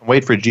sit back and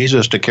wait for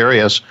Jesus to carry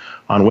us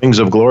on wings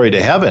of glory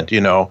to heaven.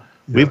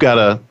 We've got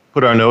to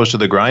put our nose to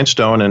the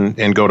grindstone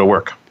and go to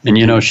work.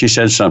 And, she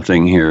said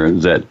something here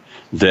that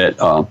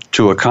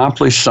to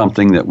accomplish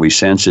something that we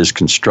sense is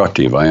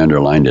constructive. I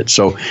underlined it.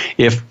 So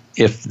if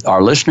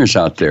our listeners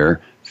out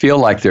there feel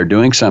like they're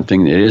doing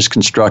something that is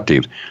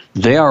constructive,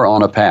 they are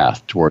on a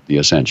path toward the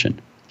ascension.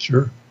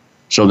 Sure.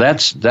 So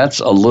that's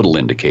a little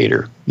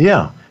indicator.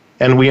 Yeah.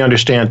 And we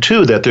understand,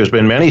 too, that there's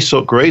been many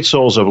great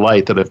souls of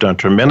light that have done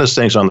tremendous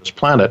things on this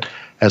planet.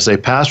 As they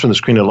pass from the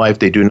screen of life,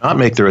 they do not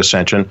make their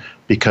ascension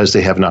because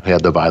they have not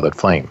had the violet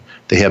flame.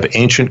 They have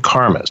ancient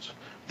karmas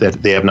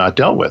that they have not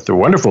dealt with. They're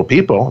wonderful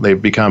people.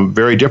 They've become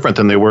very different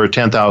than they were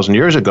 10,000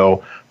 years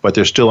ago, but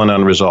there's still an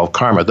unresolved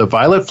karma. The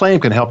violet flame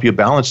can help you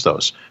balance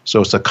those.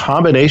 So it's a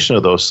combination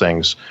of those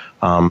things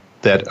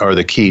that are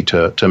the key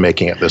to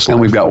making it this life.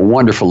 And we've got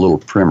wonderful little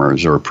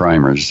primers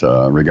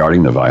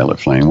regarding the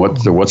violet flame.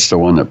 What's the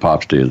one that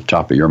pops to the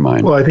top of your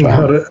mind? Well, I think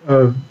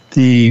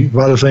the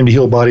violet flame to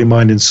heal body,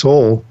 mind, and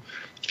soul.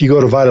 If you go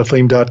to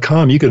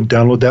violetflame.com, you can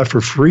download that for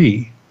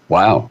free.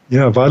 Wow.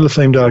 Yeah,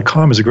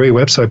 violetflame.com is a great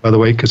website, by the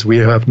way, because we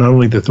have not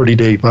only the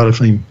 30-day Violet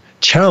Flame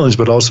Challenge,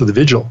 but also the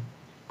Vigil,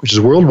 which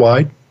is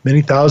worldwide.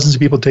 Many thousands of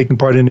people taking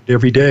part in it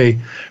every day,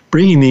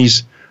 bringing the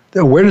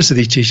awareness of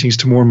these teachings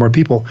to more and more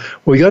people.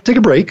 Well, we got to take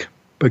a break,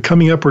 but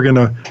coming up, we're going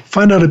to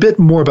find out a bit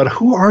more about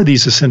who are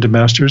these Ascended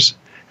Masters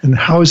and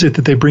how is it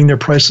that they bring their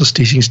priceless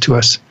teachings to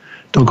us.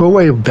 Don't go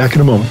away. Back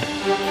in a moment.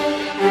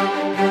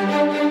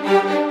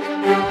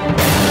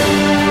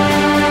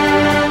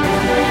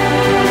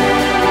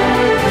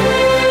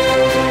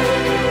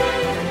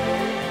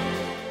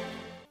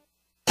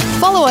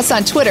 Follow us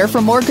on Twitter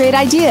for more great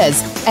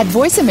ideas at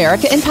Voice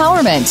America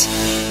Empowerment.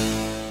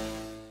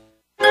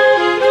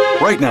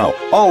 Right now,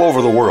 all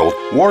over the world,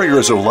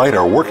 warriors of light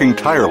are working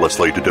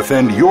tirelessly to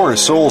defend your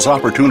soul's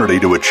opportunity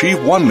to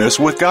achieve oneness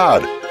with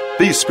God.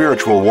 These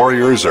spiritual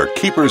warriors are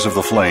keepers of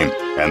the flame,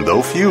 and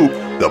though few,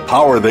 the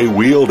power they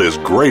wield is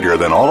greater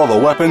than all of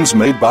the weapons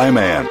made by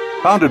man.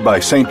 Founded by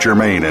Saint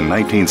Germain in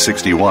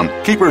 1961,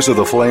 Keepers of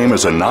the Flame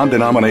is a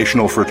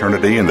non-denominational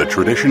fraternity in the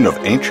tradition of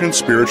ancient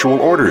spiritual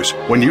orders.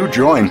 When you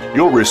join,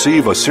 you'll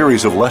receive a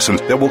series of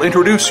lessons that will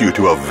introduce you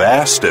to a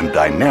vast and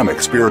dynamic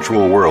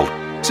spiritual world.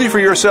 See for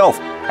yourself.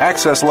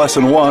 Access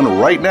Lesson 1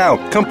 right now,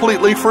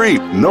 completely free,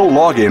 no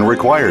login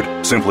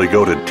required. Simply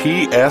go to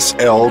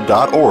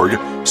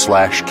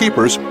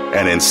tsl.org/keepers,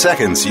 and in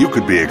seconds you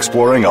could be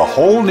exploring a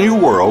whole new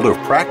world of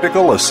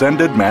practical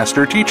Ascended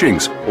Master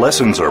teachings.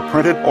 Lessons are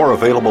printed or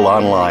available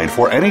online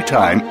for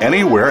anytime,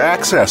 anywhere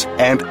access,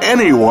 and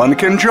anyone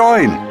can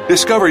join.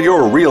 Discover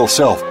your real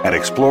self and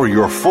explore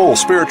your full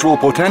spiritual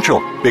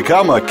potential.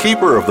 Become a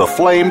Keeper of the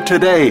Flame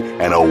today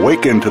and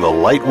awaken to the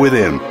light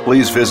within.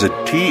 Please visit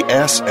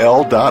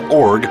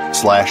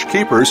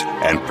tsl.org/keepers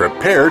and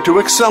prepare to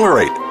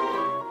accelerate.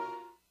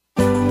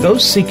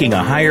 Those seeking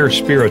a higher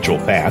spiritual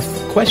path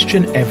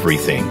question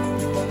everything.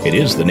 It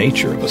is the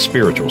nature of a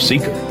spiritual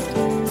seeker.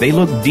 They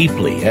look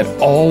deeply at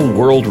all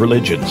world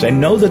religions and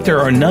know that there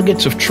are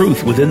nuggets of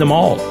truth within them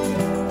all.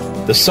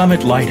 The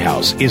Summit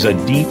Lighthouse is a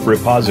deep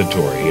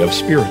repository of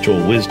spiritual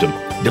wisdom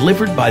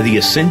delivered by the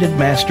Ascended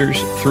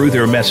Masters through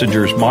their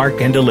messengers Mark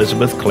and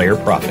Elizabeth Clare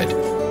Prophet.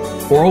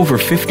 For over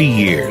 50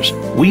 years,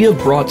 we have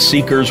brought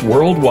seekers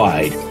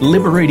worldwide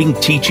liberating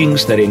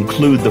teachings that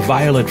include the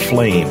violet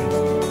flame,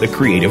 the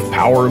creative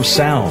power of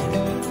sound,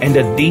 and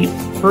a deep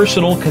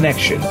personal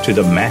connection to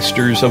the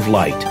Masters of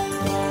Light.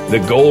 The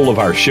goal of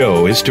our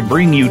show is to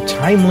bring you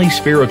timely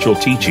spiritual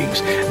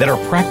teachings that are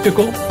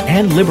practical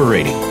and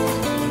liberating.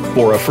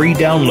 For a free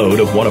download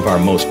of one of our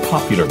most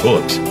popular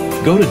books,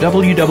 go to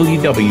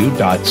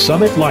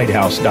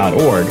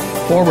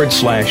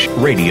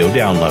www.summitlighthouse.org/radio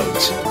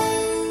downloads.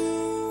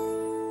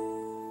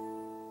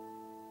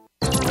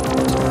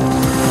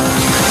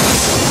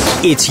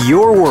 It's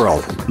your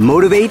world.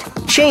 Motivate,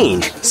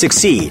 change,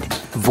 succeed.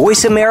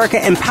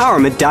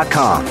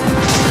 VoiceAmericaEmpowerment.com.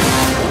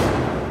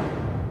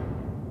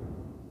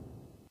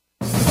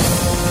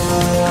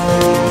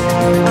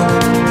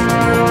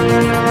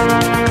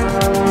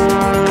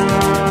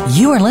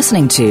 You are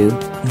listening to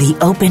The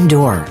Open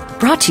Door,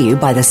 brought to you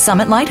by the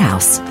Summit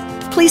Lighthouse.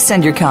 Please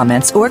send your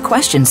comments or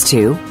questions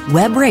to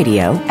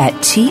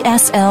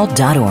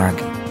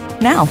webradio@tsl.org.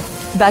 Now,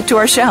 back to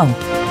our show.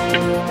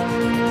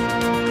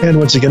 And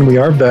once again, we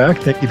are back.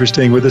 Thank you for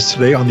staying with us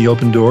today on The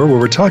Open Door, where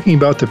we're talking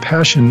about the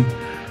passion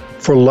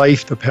for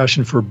life, the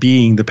passion for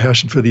being, the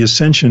passion for the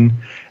ascension.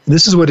 And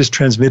this is what is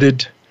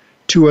transmitted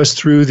to us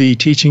through the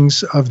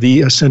teachings of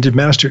the Ascended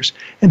Masters.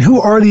 And who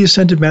are the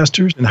Ascended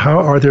Masters, and how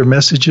are their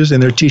messages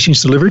and their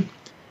teachings delivered?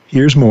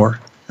 Here's more.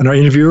 And our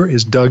interviewer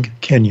is Doug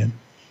Kenyon.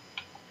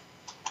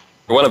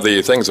 One of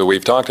the things that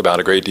we've talked about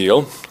a great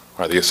deal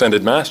are the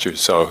Ascended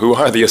Masters. So who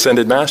are the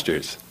Ascended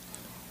Masters?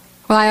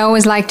 Well, I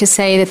always like to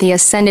say that the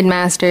Ascended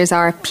Masters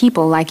are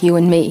people like you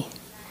and me.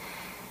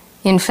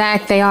 In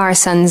fact, they are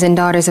sons and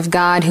daughters of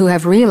God who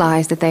have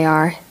realized that they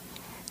are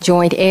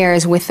joint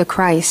heirs with the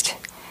Christ.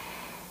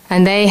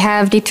 And they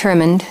have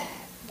determined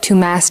to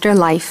master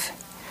life,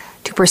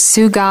 to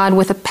pursue God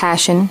with a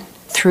passion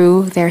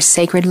through their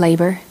sacred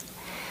labor,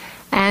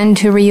 and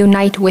to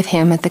reunite with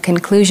Him at the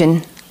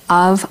conclusion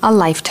of a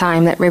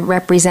lifetime that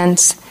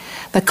represents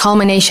the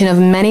culmination of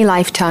many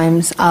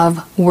lifetimes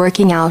of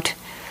working out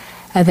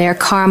their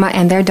karma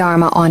and their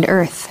dharma on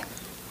earth.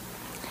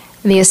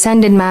 The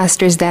Ascended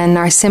Masters, then,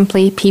 are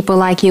simply people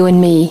like you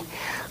and me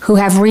who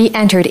have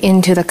re-entered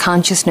into the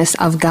consciousness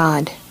of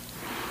God.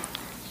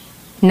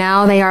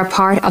 Now they are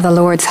part of the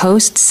Lord's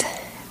hosts,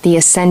 the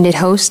ascended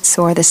hosts,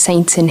 or the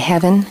saints in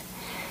heaven,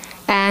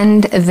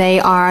 and they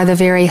are the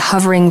very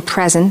hovering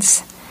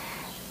presence,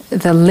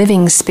 the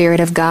living Spirit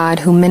of God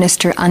who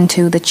minister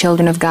unto the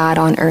children of God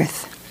on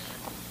earth.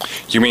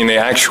 You mean they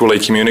actually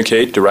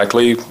communicate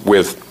directly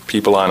with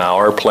people on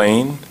our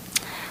plane?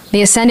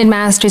 The Ascended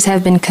Masters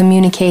have been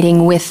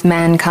communicating with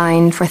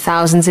mankind for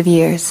thousands of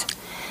years.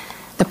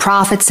 The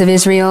prophets of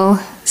Israel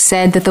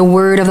said that the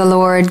word of the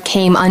Lord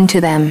came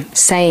unto them,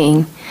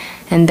 saying,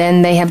 and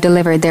then they have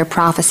delivered their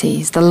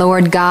prophecies. The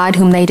Lord God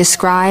whom they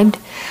described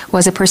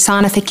was a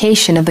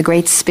personification of the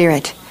Great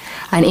Spirit,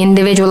 an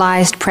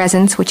individualized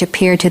presence which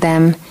appeared to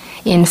them.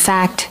 In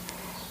fact,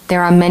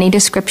 there are many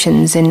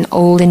descriptions in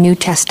Old and New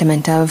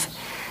Testament of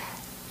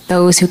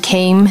those who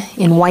came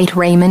in white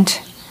raiment,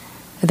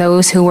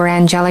 those who were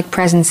angelic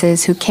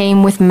presences, who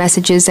came with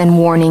messages and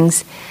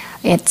warnings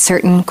at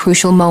certain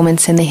crucial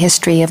moments in the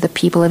history of the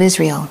people of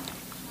Israel.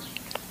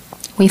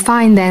 We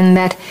find then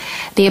that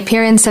the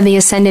appearance of the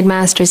Ascended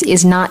Masters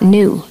is not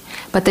new,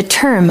 but the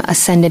term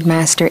Ascended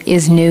Master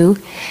is new,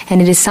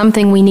 and it is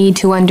something we need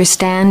to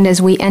understand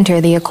as we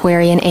enter the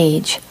Aquarian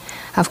Age.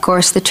 Of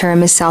course, the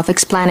term is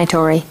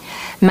self-explanatory.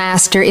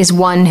 Master is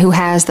one who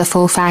has the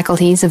full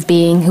faculties of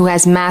being, who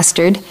has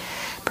mastered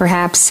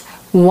perhaps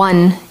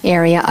one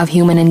area of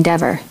human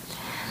endeavor.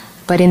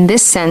 But in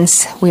this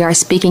sense, we are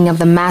speaking of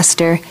the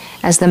Master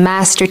as the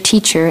Master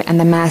Teacher and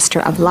the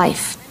Master of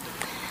Life.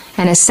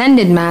 An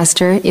Ascended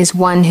Master is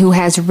one who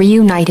has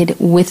reunited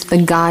with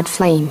the God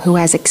flame, who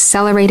has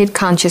accelerated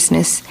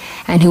consciousness,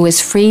 and who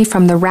is free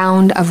from the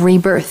round of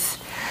rebirth,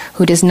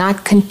 who does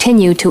not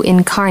continue to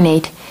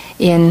incarnate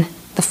in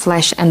the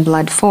flesh and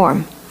blood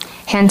form.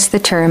 Hence the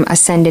term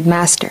ascended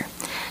master.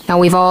 Now,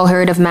 we've all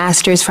heard of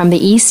masters from the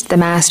East, the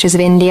masters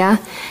of India,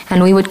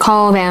 and we would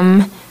call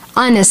them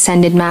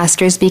unascended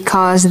masters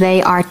because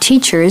they are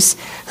teachers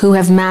who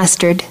have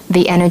mastered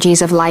the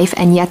energies of life,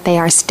 and yet they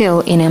are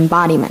still in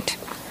embodiment.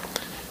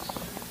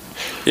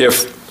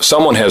 If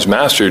someone has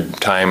mastered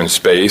time and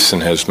space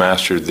and has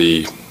mastered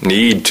the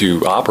need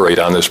to operate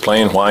on this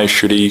plane, why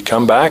should he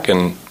come back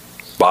and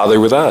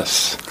bother with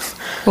us?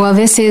 Well,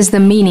 this is the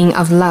meaning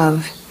of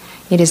love.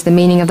 It is the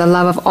meaning of the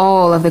love of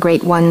all of the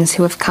great ones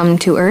who have come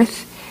to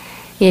earth.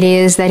 It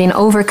is that in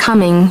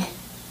overcoming,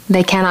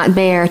 they cannot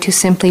bear to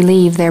simply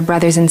leave their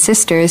brothers and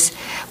sisters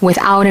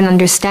without an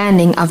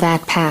understanding of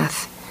that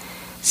path.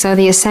 So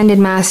the ascended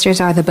masters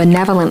are the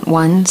benevolent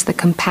ones, the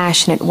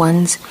compassionate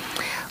ones,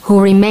 who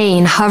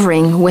remain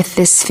hovering with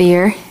this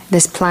sphere,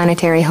 this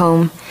planetary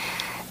home,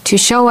 to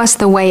show us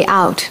the way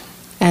out.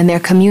 And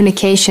their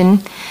communication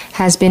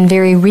has been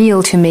very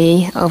real to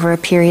me over a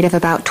period of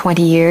about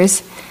 20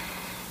 years.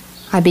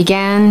 I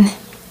began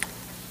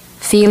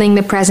feeling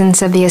the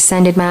presence of the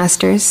ascended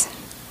masters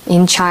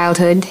in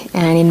childhood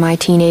and in my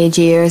teenage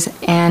years,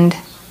 and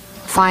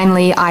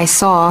finally I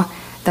saw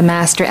the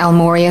Master El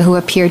Morya, who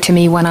appeared to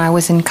me when I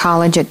was in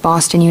college at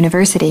Boston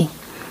University.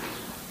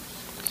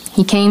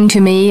 He came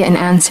to me in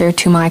answer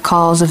to my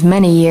calls of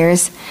many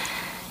years,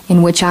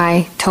 in which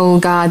I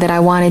told God that I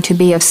wanted to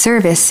be of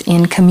service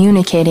in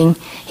communicating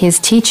His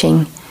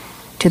teaching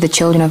to the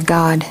children of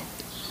God.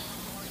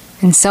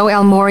 And so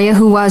El Morya,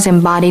 who was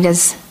embodied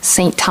as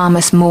St.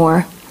 Thomas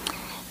More,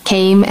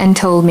 came and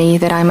told me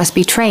that I must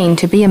be trained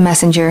to be a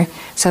messenger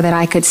so that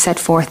I could set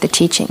forth the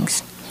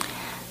teachings.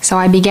 So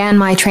I began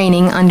my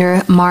training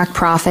under Mark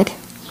Prophet,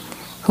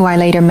 who I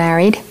later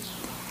married,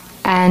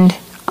 and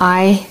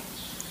I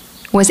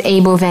was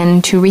able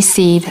then to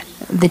receive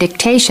the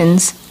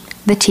dictations,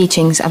 the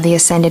teachings of the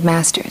Ascended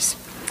Masters.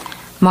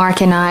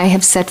 Mark and I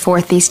have set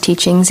forth these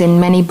teachings in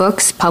many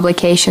books,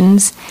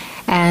 publications,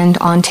 and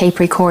on tape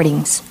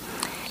recordings.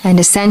 And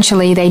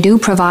essentially they do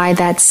provide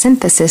that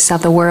synthesis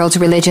of the world's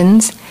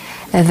religions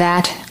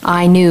that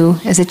I knew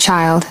as a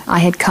child I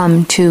had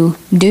come to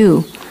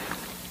do.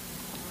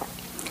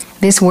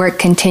 This work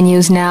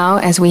continues now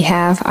as we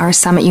have our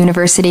Summit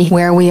University,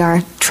 where we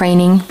are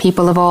training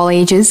people of all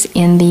ages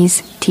in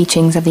these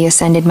teachings of the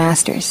Ascended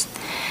Masters.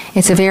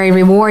 It's a very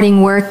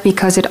rewarding work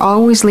because it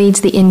always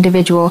leads the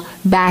individual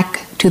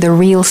back to the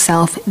real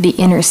self, the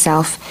inner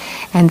self,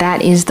 and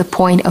that is the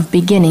point of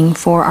beginning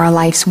for our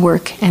life's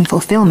work and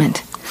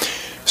fulfillment.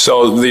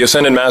 So the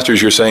Ascended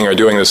Masters, you're saying, are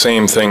doing the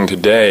same thing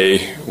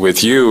today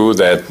with you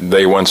that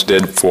they once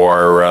did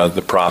for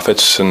the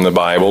prophets in the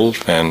Bible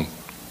and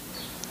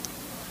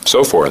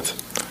so forth.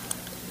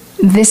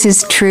 This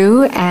is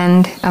true,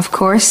 and of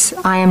course,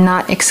 I am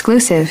not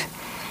exclusive.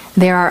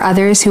 There are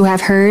others who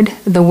have heard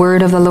the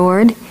word of the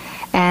Lord,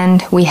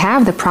 and we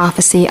have the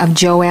prophecy of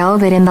Joel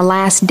that in the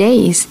last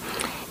days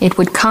it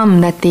would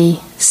come that the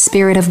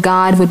Spirit of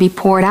God would be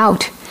poured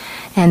out,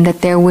 and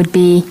that there would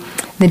be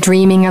the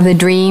dreaming of the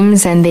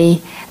dreams and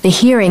the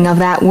hearing of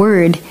that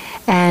word,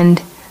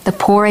 and the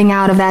pouring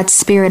out of that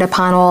Spirit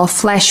upon all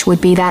flesh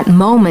would be that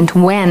moment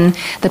when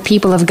the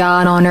people of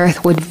God on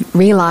earth would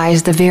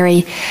realize the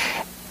very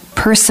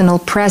personal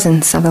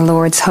presence of the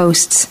Lord's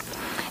hosts.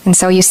 And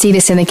so you see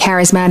this in the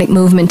charismatic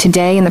movement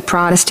today in the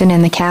Protestant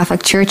and the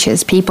Catholic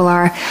churches. People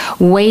are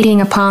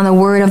waiting upon the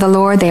word of the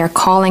Lord. They are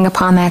calling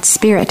upon that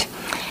Spirit.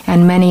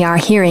 And many are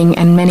hearing,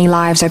 and many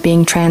lives are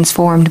being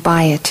transformed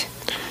by it.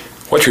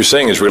 What you're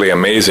saying is really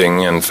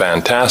amazing and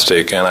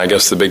fantastic, and I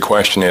guess the big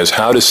question is,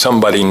 how does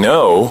somebody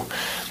know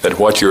that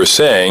what you're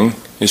saying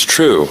is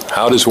true?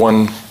 How does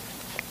one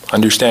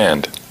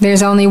understand?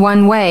 There's only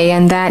one way,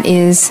 and that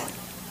is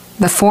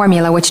the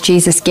formula which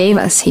Jesus gave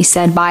us. He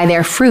said, "By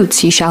their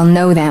fruits ye shall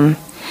know them."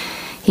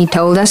 He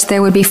told us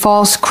there would be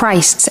false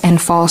Christs and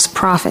false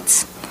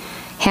prophets.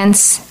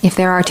 Hence, if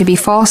there are to be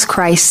false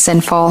Christs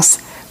and false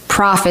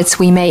prophets,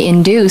 we may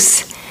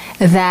induce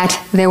that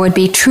there would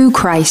be true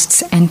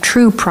Christs and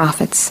true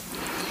prophets.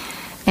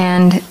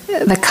 And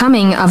the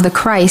coming of the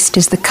Christ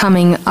is the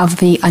coming of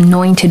the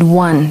Anointed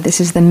One. This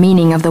is the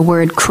meaning of the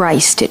word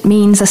Christ. It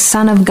means a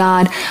Son of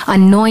God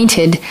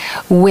anointed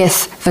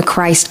with the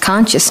Christ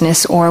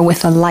consciousness, or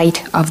with the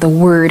light of the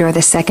Word, or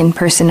the second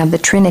person of the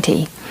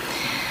Trinity.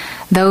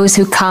 Those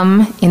who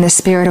come in the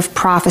spirit of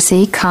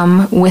prophecy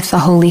come with the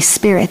Holy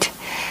Spirit.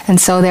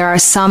 And so there are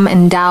some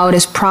endowed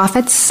as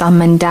prophets,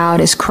 some endowed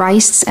as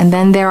Christs, and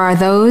then there are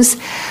those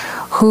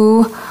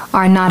who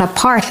are not a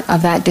part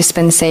of that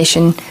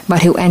dispensation,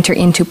 but who enter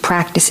into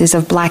practices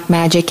of black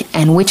magic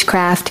and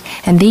witchcraft,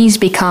 and these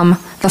become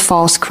the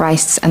false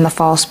Christs and the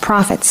false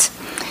prophets.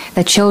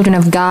 The children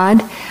of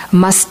God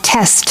must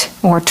test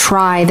or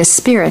try the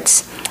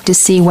spirits to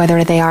see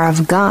whether they are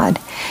of God.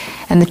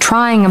 And the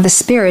trying of the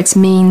spirits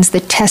means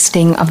the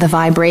testing of the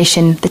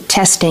vibration, the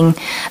testing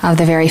of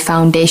the very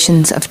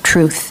foundations of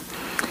truth.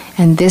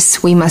 And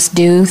this we must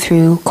do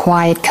through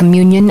quiet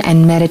communion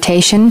and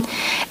meditation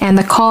and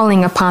the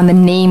calling upon the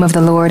name of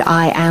the Lord,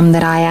 I am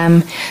that I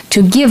am,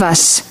 to give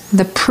us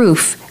the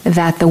proof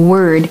that the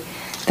word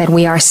that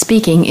we are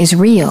speaking is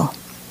real.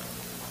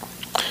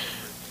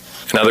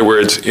 In other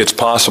words, it's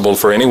possible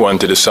for anyone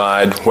to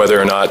decide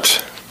whether or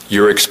not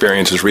your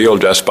experience is real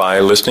just by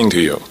listening to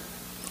you.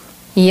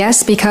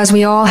 Yes, because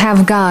we all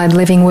have God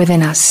living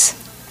within us,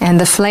 and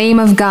the flame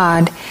of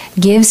God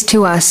gives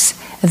to us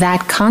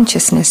that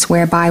consciousness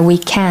whereby we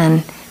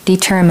can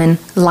determine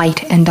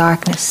light and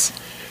darkness.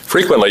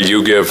 Frequently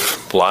you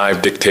give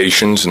live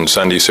dictations in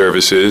Sunday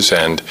services,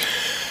 and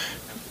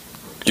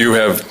you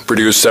have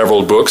produced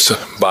several books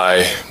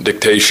by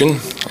dictation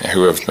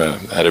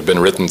that have been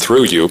written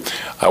through you.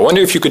 I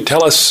wonder if you could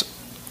tell us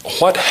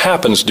what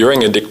happens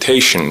during a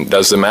dictation.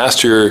 Does the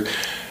Master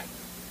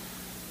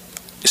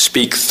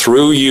speak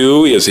through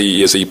you? Is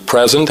he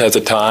present at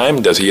the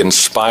time? Does he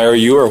inspire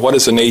you, or what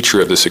is the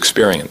nature of this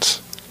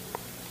experience?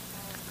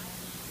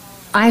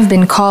 I've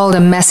been called a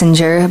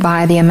messenger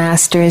by the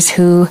Masters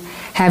who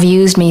have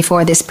used me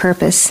for this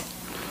purpose.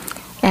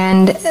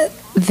 And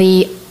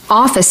the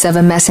office of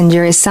a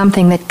messenger is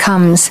something that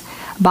comes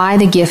by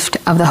the gift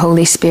of the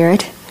Holy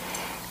Spirit,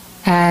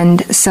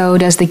 and so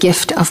does the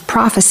gift of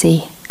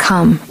prophecy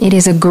come. It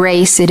is a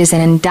grace, it is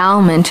an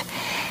endowment,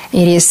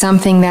 it is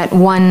something that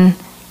one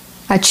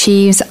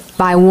achieves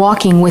by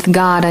walking with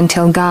God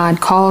until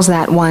God calls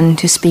that one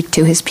to speak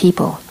to his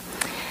people.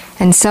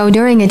 And so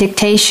during a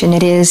dictation,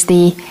 it is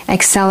the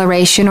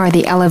acceleration or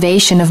the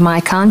elevation of my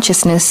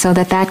consciousness so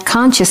that that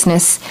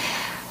consciousness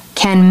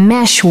can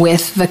mesh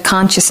with the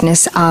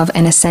consciousness of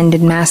an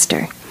ascended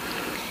master.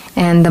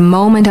 And the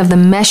moment of the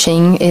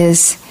meshing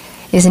is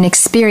an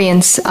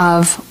experience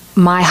of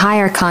my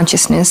higher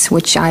consciousness,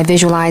 which I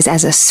visualize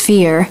as a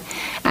sphere,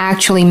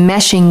 actually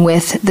meshing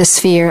with the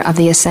sphere of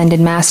the ascended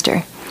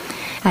master.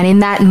 And in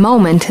that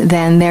moment,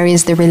 then, there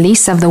is the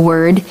release of the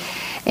word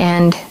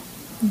and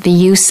the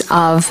use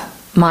of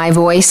my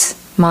voice,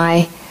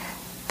 my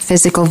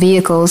physical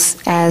vehicles,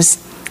 as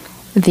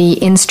the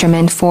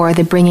instrument for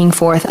the bringing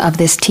forth of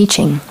this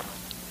teaching.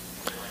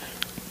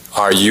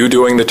 Are you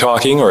doing the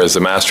talking, or is the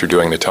Master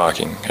doing the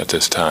talking at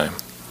this time?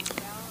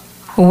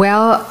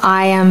 Well,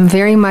 I am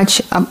very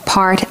much a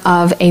part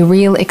of a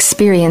real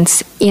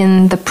experience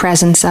in the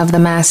presence of the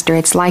Master.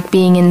 It's like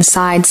being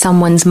inside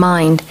someone's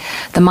mind.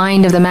 The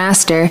mind of the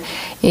Master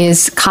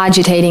is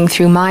cogitating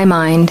through my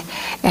mind,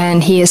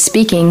 and he is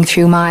speaking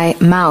through my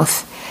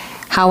mouth.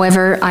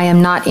 However, I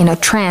am not in a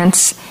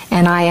trance,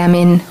 and I am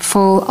in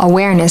full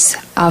awareness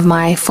of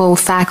my full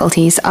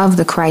faculties of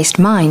the Christ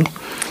mind.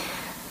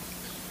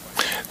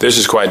 This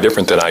is quite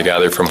different than I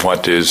gather from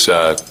what is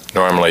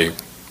normally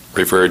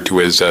referred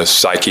to as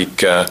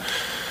psychic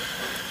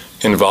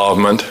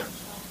involvement.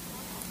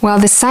 Well,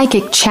 the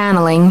psychic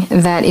channeling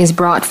that is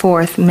brought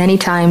forth many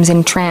times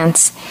in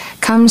trance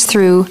comes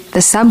through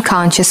the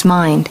subconscious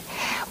mind,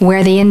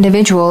 where the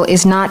individual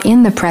is not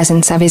in the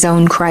presence of his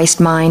own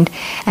Christ mind,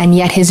 and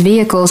yet his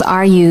vehicles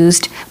are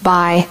used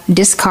by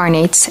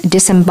discarnates,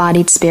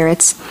 disembodied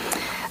spirits,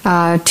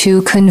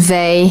 to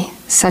convey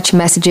such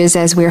messages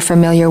as we're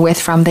familiar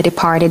with from the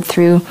departed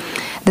through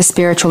the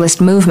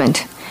spiritualist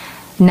movement.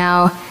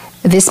 Now,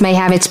 this may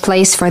have its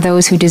place for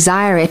those who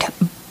desire it,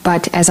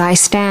 but as I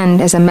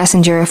stand as a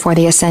messenger for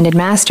the Ascended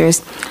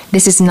Masters,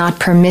 this is not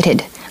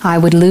permitted. I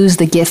would lose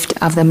the gift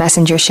of the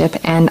messengership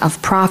and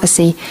of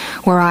prophecy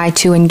were I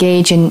to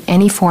engage in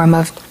any form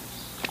of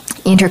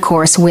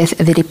intercourse with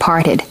the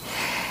departed.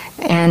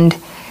 And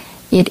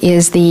it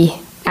is the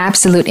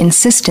absolute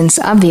insistence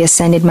of the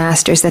Ascended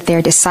Masters that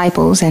their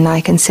disciples, and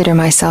I consider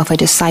myself a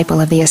disciple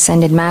of the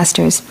Ascended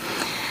Masters,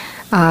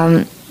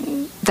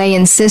 they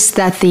insist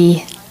that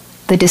the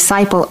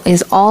disciple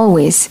is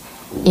always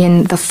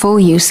in the full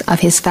use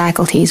of his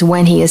faculties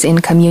when he is in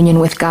communion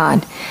with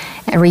God,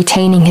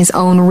 retaining his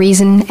own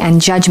reason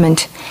and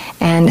judgment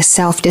and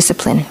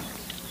self-discipline.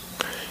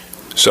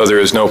 So there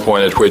is no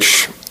point at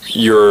which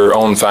your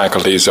own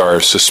faculties are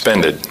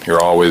suspended.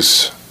 You're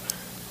always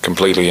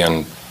completely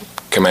in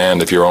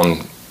command of your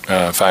own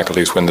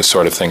faculties when this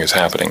sort of thing is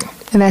happening.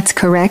 That's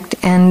correct.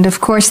 And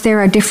of course there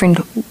are different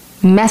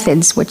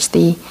methods which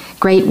the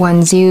great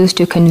ones use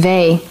to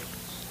convey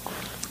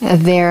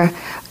their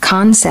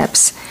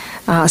concepts.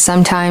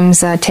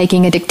 Sometimes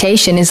taking a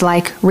dictation is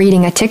like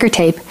reading a ticker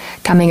tape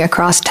coming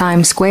across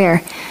Times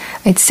Square.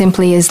 It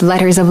simply is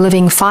letters of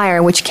living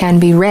fire which can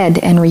be read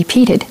and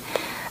repeated.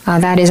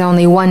 That is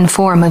only one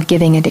form of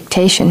giving a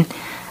dictation.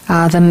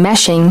 The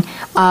meshing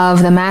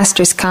of the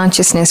Master's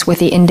consciousness with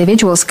the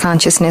individual's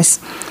consciousness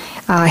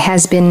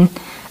has been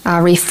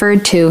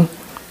referred to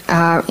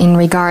in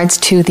regards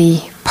to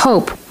the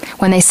Pope.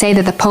 When they say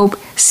that the Pope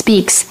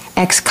speaks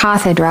ex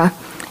cathedra,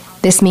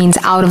 this means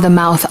out of the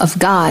mouth of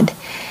God.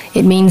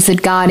 It means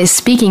that God is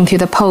speaking through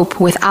the Pope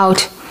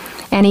without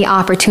any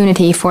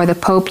opportunity for the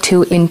Pope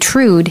to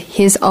intrude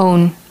his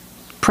own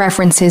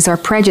preferences or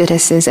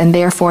prejudices, and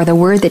therefore the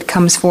word that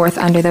comes forth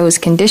under those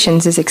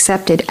conditions is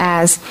accepted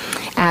as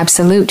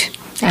absolute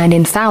and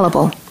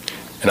infallible.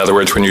 In other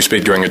words, when you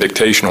speak during a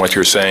dictation, what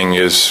you're saying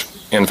is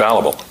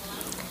infallible?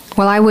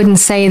 Well, I wouldn't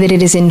say that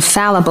it is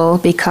infallible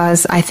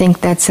because I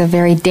think that's a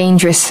very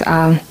dangerous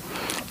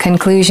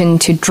conclusion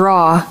to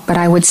draw, but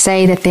I would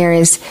say that there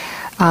is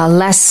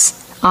less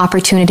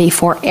opportunity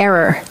for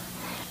error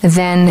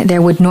than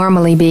there would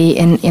normally be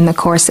in the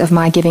course of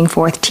my giving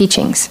forth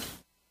teachings.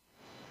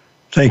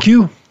 Thank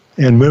you.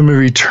 And when we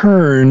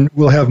return,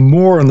 we'll have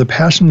more on the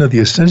passion of the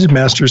Ascended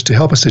Masters to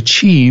help us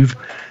achieve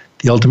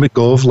the ultimate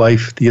goal of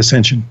life, the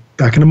ascension.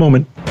 Back in a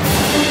moment.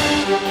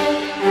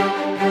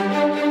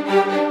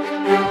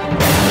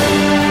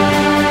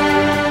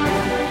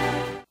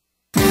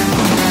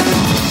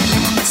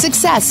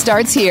 Success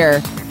starts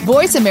here.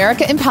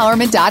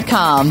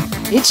 VoiceAmericaEmpowerment.com.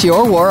 It's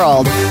your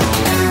world.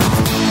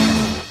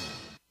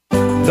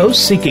 Those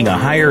seeking a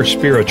higher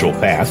spiritual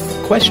path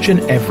question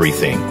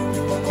everything.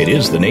 It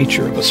is the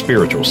nature of a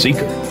spiritual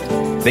seeker.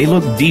 They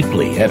look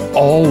deeply at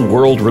all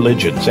world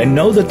religions and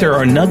know that there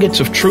are nuggets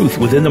of truth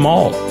within them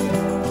all.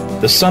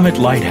 The Summit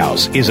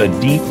Lighthouse is a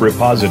deep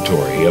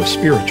repository of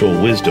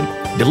spiritual wisdom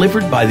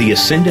delivered by the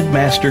Ascended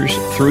Masters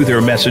through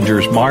their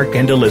messengers Mark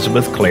and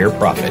Elizabeth Clare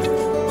Prophet.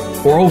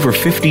 For over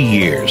 50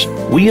 years,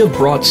 we have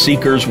brought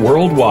seekers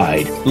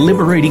worldwide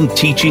liberating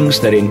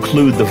teachings that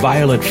include the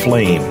violet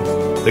flame,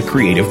 the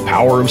creative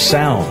power of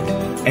sound,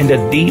 and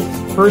a deep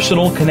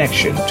personal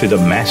connection to the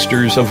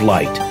Masters of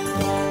Light.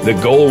 The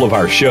goal of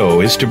our show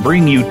is to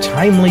bring you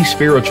timely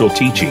spiritual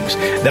teachings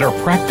that are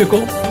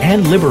practical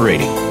and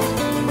liberating.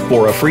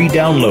 For a free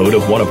download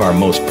of one of our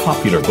most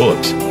popular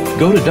books,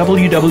 go to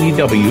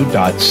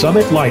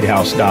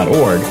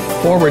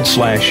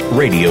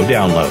www.summitlighthouse.org/radio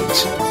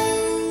downloads.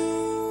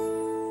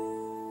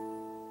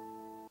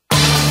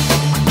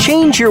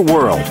 Change your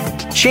world.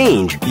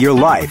 Change your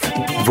life.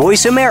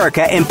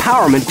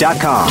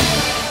 VoiceAmericaEmpowerment.com.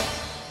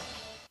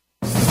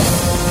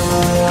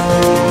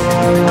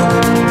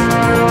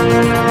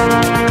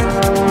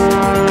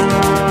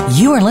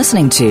 You are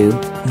listening to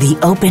The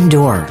Open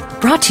Door,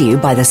 brought to you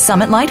by the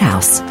Summit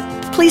Lighthouse.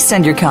 Please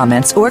send your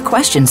comments or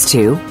questions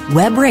to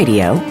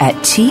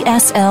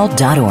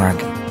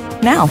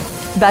webradio@tsl.org. Now,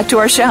 back to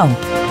our show.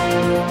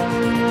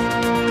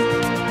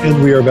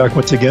 And we are back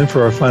once again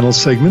for our final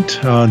segment.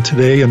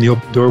 Today on The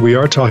Open Door, we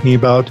are talking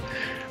about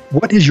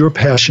what is your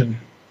passion?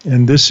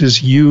 And this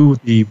is you,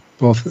 the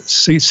both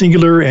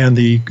singular and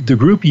the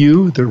group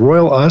you, the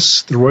royal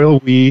us, the royal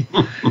we,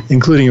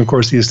 including, of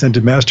course, the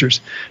Ascended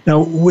Masters.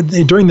 Now,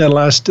 during that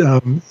last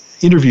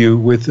interview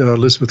with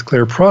Elizabeth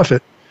Clare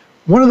Prophet,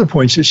 one of the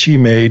points that she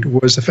made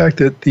was the fact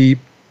that the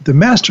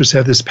Masters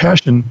have this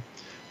passion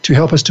to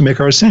help us to make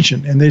our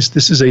ascension. And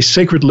this is a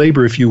sacred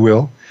labor, if you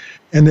will,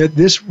 and that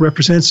this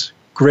represents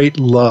great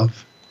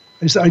love.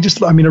 I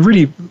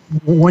really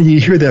want you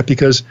to hear that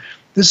because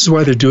this is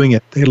why they're doing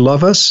it. They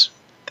love us.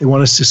 They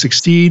want us to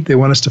succeed. They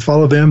want us to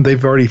follow them.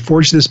 They've already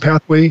forged this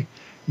pathway.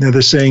 Now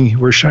they're saying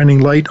we're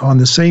shining light on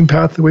the same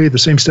pathway, the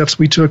same steps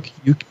we took.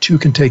 You too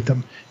can take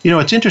them. You know,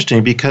 it's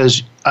interesting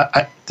because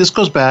this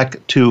goes back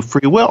to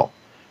free will.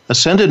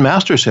 Ascended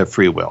Masters have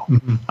free will.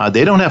 Mm-hmm.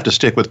 They don't have to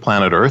stick with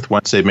planet Earth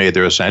once they've made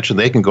their ascension.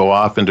 They can go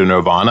off into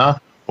nirvana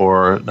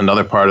or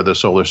another part of the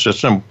solar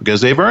system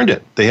because they've earned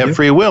it. They have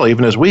free will,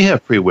 even as we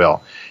have free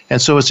will.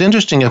 And so it's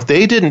interesting, if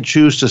they didn't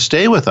choose to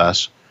stay with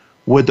us,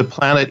 would the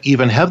planet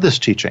even have this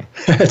teaching?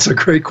 That's a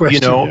great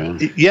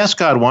question. Yes,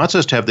 God wants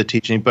us to have the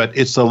teaching, but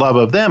it's the love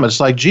of them. It's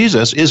like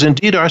Jesus is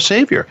indeed our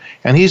Savior.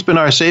 And he's been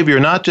our Savior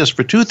not just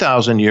for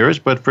 2,000 years,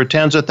 but for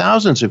tens of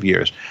thousands of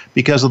years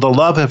because of the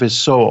love of his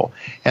soul.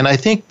 And I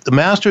think the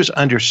Masters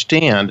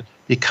understand,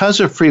 because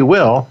of free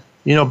will,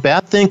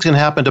 bad things can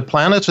happen to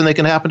planets and they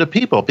can happen to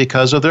people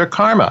because of their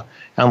karma,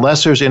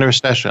 unless there's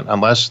intercession,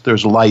 unless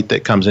there's light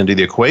that comes into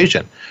the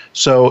equation.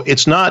 So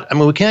it's not,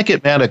 we can't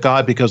get mad at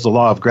God because the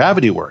law of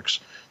gravity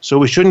works. So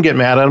we shouldn't get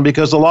mad at him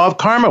because the law of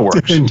karma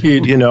works.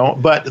 Indeed.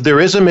 But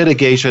there is a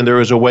mitigation, there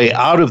is a way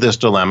out of this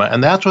dilemma,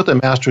 and that's what the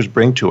Masters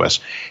bring to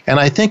us. And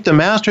I think the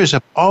Masters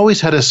have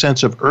always had a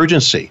sense of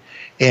urgency.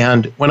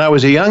 And when I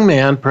was a young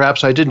man,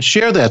 perhaps I didn't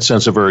share that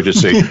sense of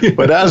urgency.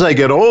 But as I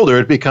get older,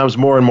 it becomes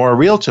more and more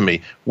real to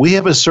me. We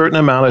have a certain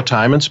amount of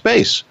time and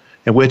space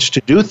in which to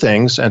do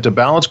things and to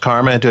balance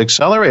karma and to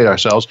accelerate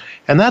ourselves.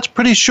 And that's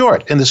pretty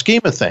short in the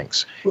scheme of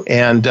things.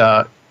 And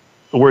a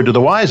word to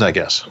the wise, I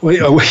guess.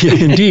 Well,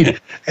 indeed.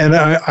 And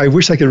I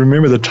wish I could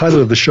remember the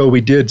title of the show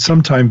we did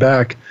some time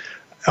back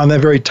on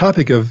that very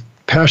topic of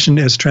passion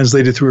as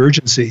translated through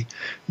urgency,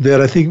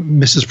 that I think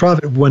Mrs.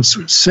 Prophet once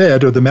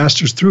said, or the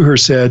Masters through her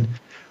said,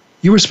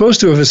 you were supposed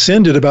to have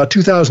ascended about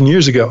 2,000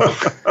 years ago.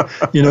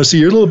 So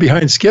you're a little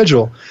behind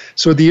schedule.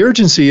 So the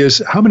urgency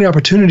is, how many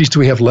opportunities do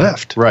we have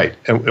left? Right.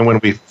 And when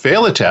we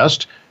fail a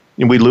test,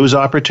 we lose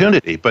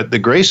opportunity. But the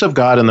grace of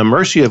God and the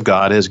mercy of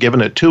God has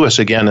given it to us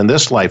again in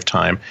this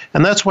lifetime.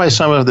 And that's why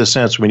some of the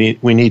sense we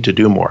need to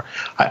do more.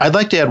 I'd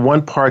like to add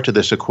one part to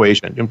this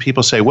equation. And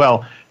people say,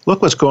 well,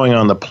 look what's going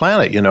on the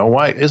planet.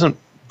 Why isn't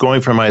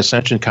going for my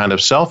ascension kind of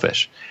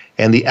selfish?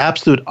 And the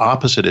absolute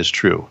opposite is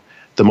true.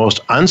 The most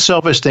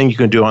unselfish thing you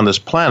can do on this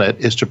planet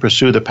is to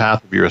pursue the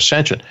path of your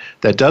ascension.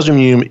 That doesn't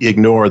mean you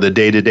ignore the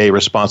day-to-day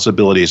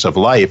responsibilities of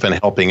life and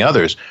helping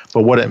others,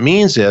 but what it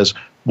means is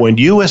when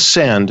you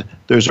ascend,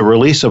 there's a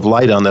release of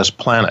light on this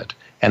planet,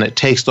 and it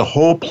takes the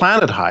whole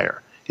planet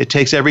higher. It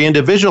takes every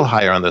individual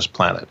higher on this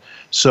planet.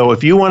 So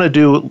if you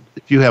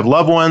have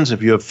loved ones,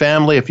 if you have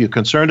family, if you're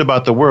concerned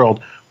about the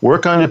world,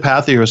 work on the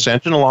path of your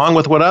ascension along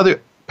with what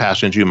other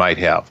passions you might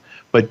have.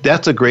 But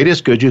that's the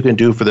greatest good you can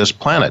do for this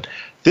planet.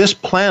 This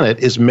planet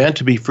is meant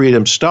to be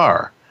Freedom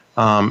Star.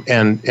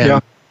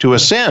 To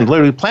ascend,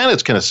 literally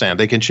planets can ascend.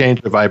 They can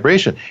change their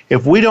vibration.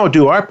 If we don't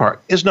do our part,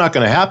 it's not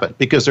going to happen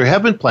because there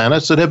have been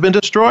planets that have been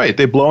destroyed.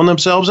 They've blown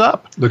themselves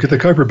up. Look at the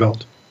Kuiper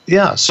Belt.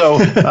 Yeah. So,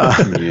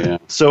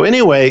 So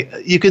anyway,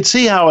 you can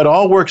see how it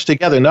all works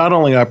together, not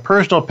only our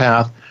personal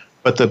path,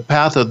 but the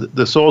path of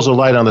the souls of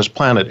light on this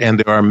planet. And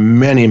there are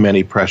many,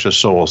 many precious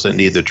souls that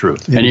need the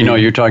truth. And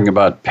you're talking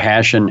about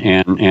passion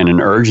and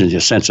an urgency,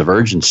 a sense of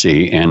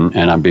urgency.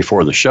 And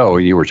before the show,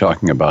 you were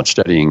talking about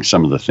studying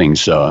some of the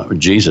things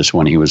Jesus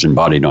when he was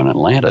embodied on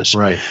Atlantis.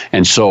 Right.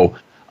 And so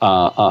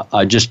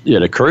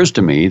it occurs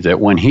to me that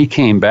when he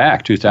came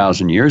back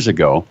 2,000 years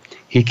ago,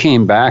 he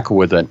came back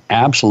with an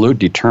absolute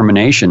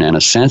determination and a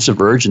sense of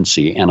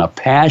urgency and a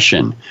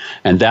passion.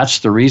 And that's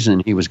the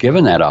reason he was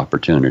given that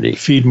opportunity.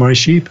 Feed my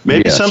sheep.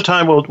 Maybe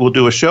sometime we'll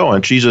do a show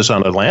on Jesus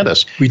on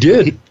Atlantis. We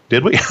did.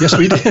 Did we? Yes,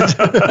 we did.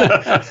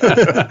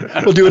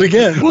 We'll do it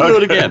again. We'll do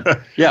it again.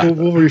 Yeah.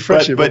 We'll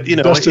refresh it. But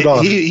dust it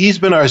off. He's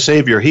been our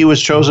Savior. He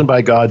was chosen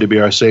by God to be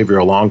our Savior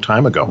a long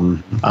time ago.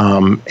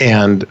 Mm-hmm.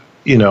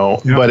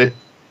 But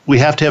we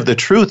have to have the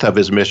truth of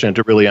his mission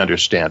to really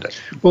understand it.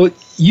 Well,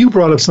 you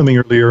brought up something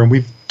earlier, and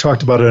we've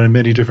talked about it on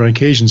many different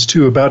occasions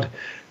too, about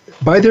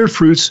by their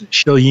fruits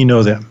shall ye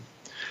know them.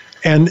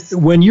 And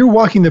when you're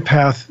walking the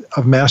path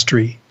of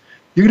mastery,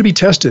 you're going to be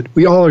tested.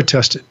 We all are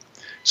tested.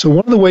 So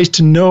one of the ways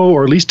to know,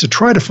 or at least to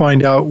try to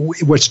find out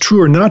what's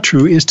true or not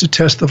true, is to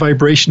test the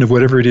vibration of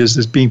whatever it is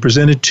that's being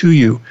presented to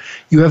you.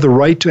 You have the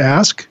right to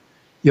ask.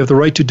 You have the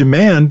right to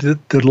demand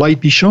that the light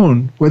be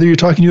shown, whether you're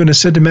talking to an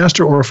ascended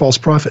master or a false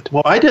prophet.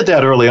 Well, I did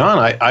that early on.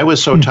 I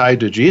was so tied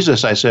to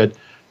Jesus. I said,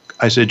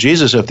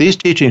 Jesus, if these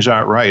teachings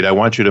aren't right, I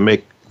want you to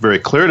make very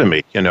clear to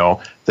me,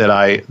 so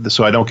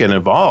I don't get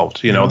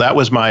involved. That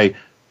was my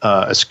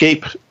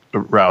escape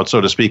route, so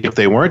to speak, if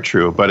they weren't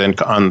true.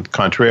 But on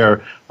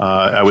contraire,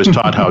 I was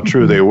taught how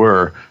true they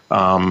were.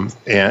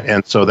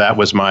 And so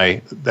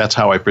that's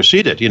how I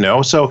proceeded,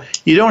 So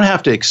you don't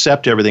have to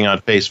accept everything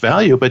on face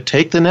value, but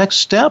take the next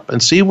step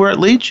and see where it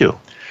leads you.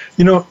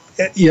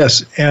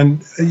 Yes.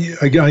 And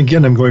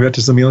again, I'm going back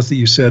to something else that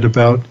you said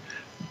about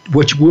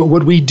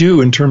what we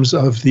do in terms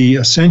of the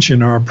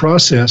ascension, our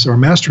process, our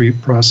mastery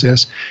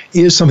process,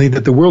 is something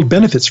that the world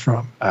benefits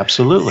from.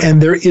 Absolutely.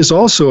 And there is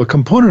also a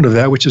component of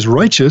that which is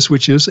righteous,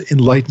 which is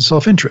enlightened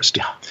self-interest.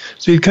 Yeah.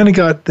 So you've kind of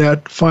got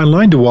that fine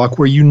line to walk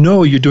where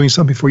you're doing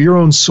something for your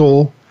own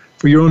soul,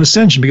 for your own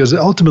ascension, because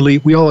ultimately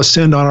we all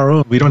ascend on our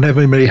own. We don't have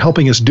anybody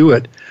helping us do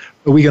it.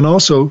 But we can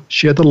also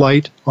shed the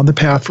light on the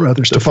path for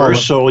others to follow. The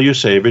first soul you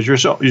save is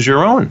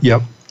your own.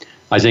 Yep.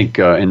 I think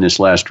in this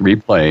last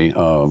replay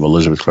of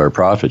Elizabeth Clare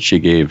Prophet, she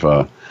gave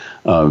a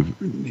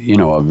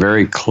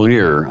very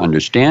clear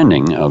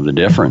understanding of the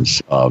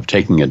difference of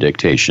taking a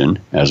dictation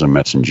as a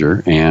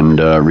messenger and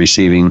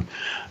receiving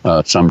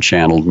some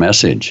channeled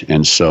message.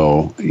 And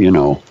so,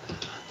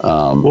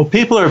 well,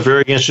 people are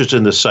very interested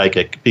in the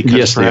psychic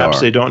because perhaps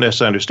they don't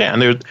necessarily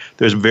understand.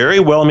 There's very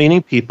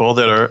well-meaning people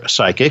that are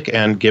psychic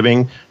and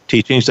giving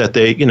teachings that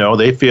they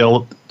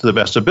feel to the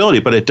best ability,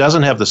 but it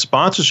doesn't have the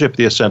sponsorship of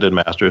the Ascended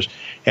Masters.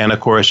 And of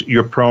course,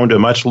 you're prone to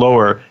much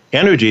lower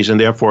energies, and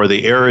therefore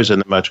the errors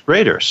are much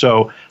greater.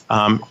 So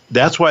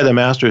that's why the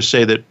Masters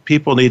say that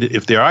people need,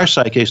 if there are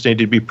psychics, they need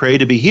to be prayed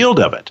to be healed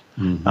of it,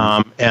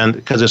 and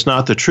because it's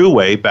not the true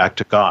way back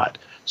to God.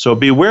 So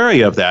be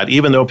wary of that,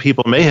 even though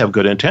people may have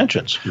good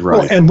intentions. Right.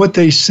 Well, and what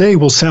they say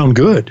will sound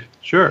good.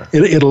 Sure.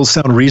 It'll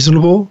sound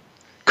reasonable,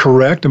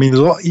 correct. I mean,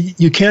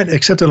 you can't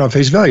accept it on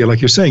face value,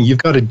 like you're saying. You've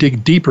got to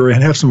dig deeper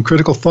and have some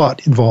critical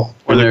thought involved.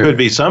 Or there could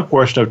be some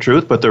portion of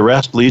truth, but the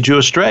rest leads you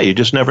astray. You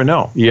just never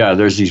know. Yeah,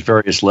 there's these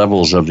various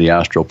levels of the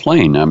astral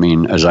plane. I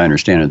mean, as I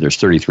understand it, there's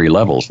 33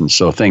 levels, and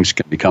so things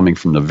can be coming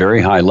from the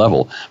very high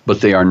level,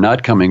 but they are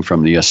not coming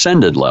from the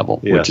ascended level,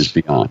 which is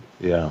beyond.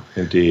 Yeah,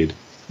 indeed.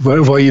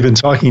 While you've been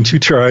talking to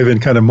Tara, I've been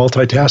kind of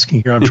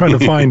multitasking here. I'm trying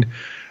to find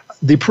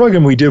the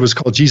program we did was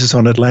called Jesus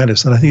on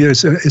Atlantis, and I think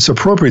it's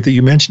appropriate that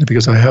you mentioned it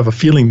because I have a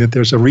feeling that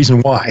there's a reason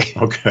why.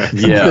 Okay.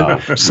 Yeah.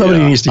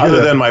 Somebody needs to hear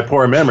Other than my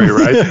poor memory,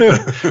 right?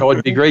 Oh,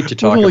 it'd be great to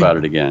talk about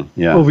it again.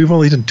 Yeah. Well, we've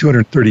only done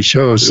 230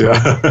 shows, so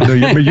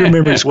your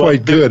memory is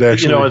quite good,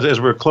 actually. As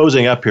we're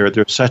closing up here,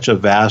 there's such a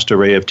vast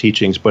array of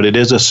teachings, but it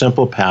is a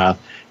simple path.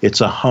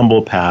 It's a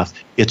humble path.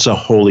 It's a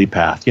holy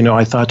path.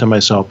 I thought to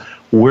myself,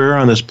 where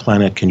on this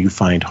planet can you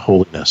find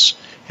holiness?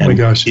 And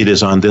it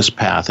is on this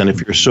path. And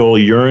if your soul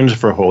yearns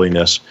for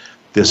holiness,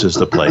 this is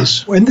the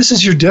place. And this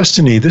is your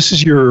destiny. This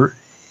is your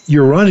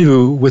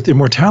rendezvous with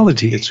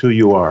immortality. It's who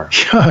you are.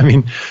 Yeah, I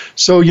mean,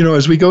 so,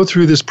 as we go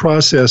through this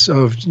process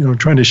of,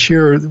 trying to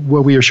share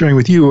what we are sharing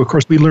with you, of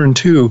course, we learn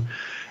too.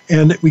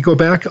 And we go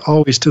back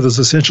always to those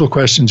essential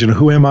questions,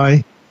 who am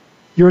I?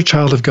 You're a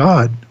child of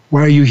God.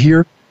 Why are you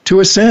here?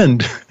 To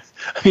ascend.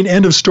 I mean,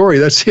 end of story.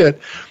 That's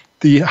it.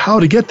 The how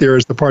to get there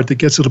is the part that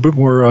gets a little bit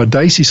more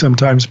dicey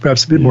sometimes,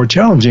 perhaps a bit more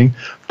challenging.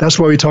 That's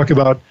why we talk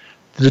about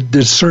the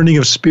discerning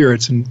of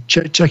spirits and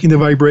checking the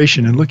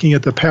vibration and looking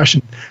at the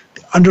passion,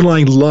 the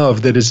underlying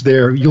love that is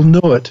there. You'll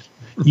know it.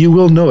 You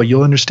will know it.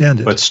 You'll understand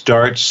it. But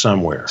start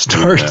somewhere.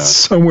 Start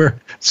somewhere.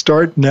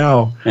 Start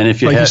now. And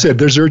if you said,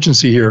 there's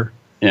urgency here.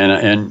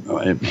 And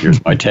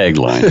here's my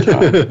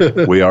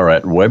tagline. We are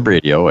at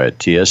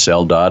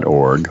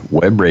webradio@tsl.org,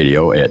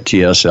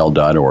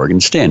 webradio@tsl.org,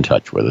 and stay in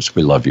touch with us.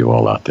 We love you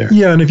all out there.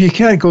 Yeah, and if you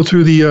can't go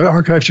through the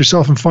archives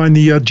yourself and find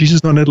the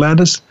Jesus on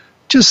Atlantis,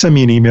 just send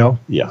me an email.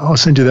 Yeah. I'll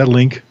send you that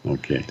link.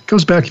 Okay. It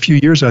goes back a few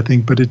years, I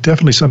think, but it's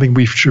definitely something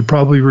we should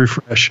probably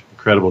refresh.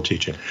 Incredible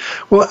teaching.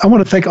 Well, I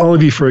want to thank all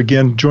of you for,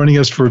 again, joining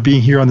us, for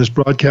being here on this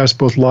broadcast,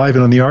 both live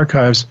and on the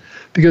archives,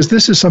 because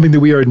this is something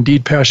that we are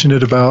indeed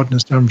passionate about,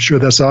 and I'm sure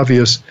that's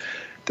obvious.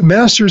 The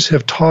Masters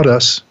have taught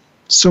us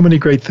so many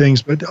great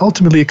things, but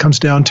ultimately it comes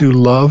down to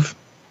love,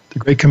 the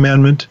great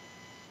commandment,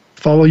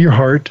 follow your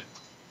heart,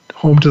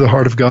 home to the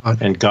heart of God.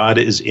 And God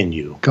is in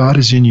you. God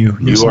is in you.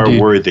 You are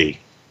worthy.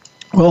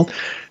 Well,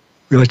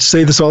 we like to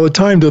say this all the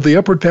time, though the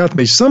upward path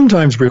may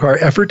sometimes require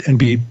effort and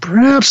be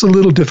perhaps a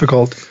little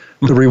difficult,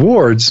 the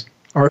rewards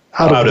are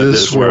out of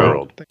this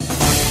world.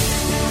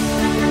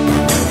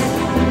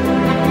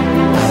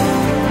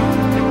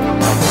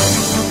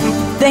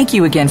 Thank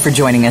you again for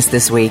joining us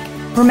this week.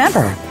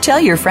 Remember,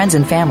 tell your friends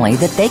and family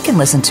that they can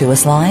listen to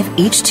us live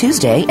each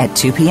Tuesday at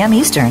 2 p.m.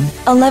 Eastern,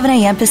 11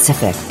 a.m.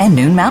 Pacific, and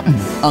noon Mountain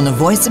on the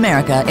Voice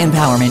America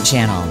Empowerment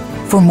Channel.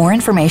 For more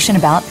information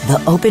about The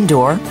Open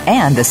Door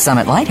and the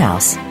Summit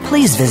Lighthouse,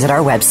 please visit our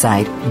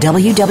website,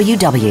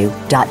 www.tsl.org.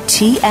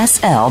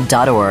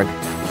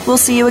 We'll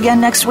see you again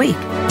next week.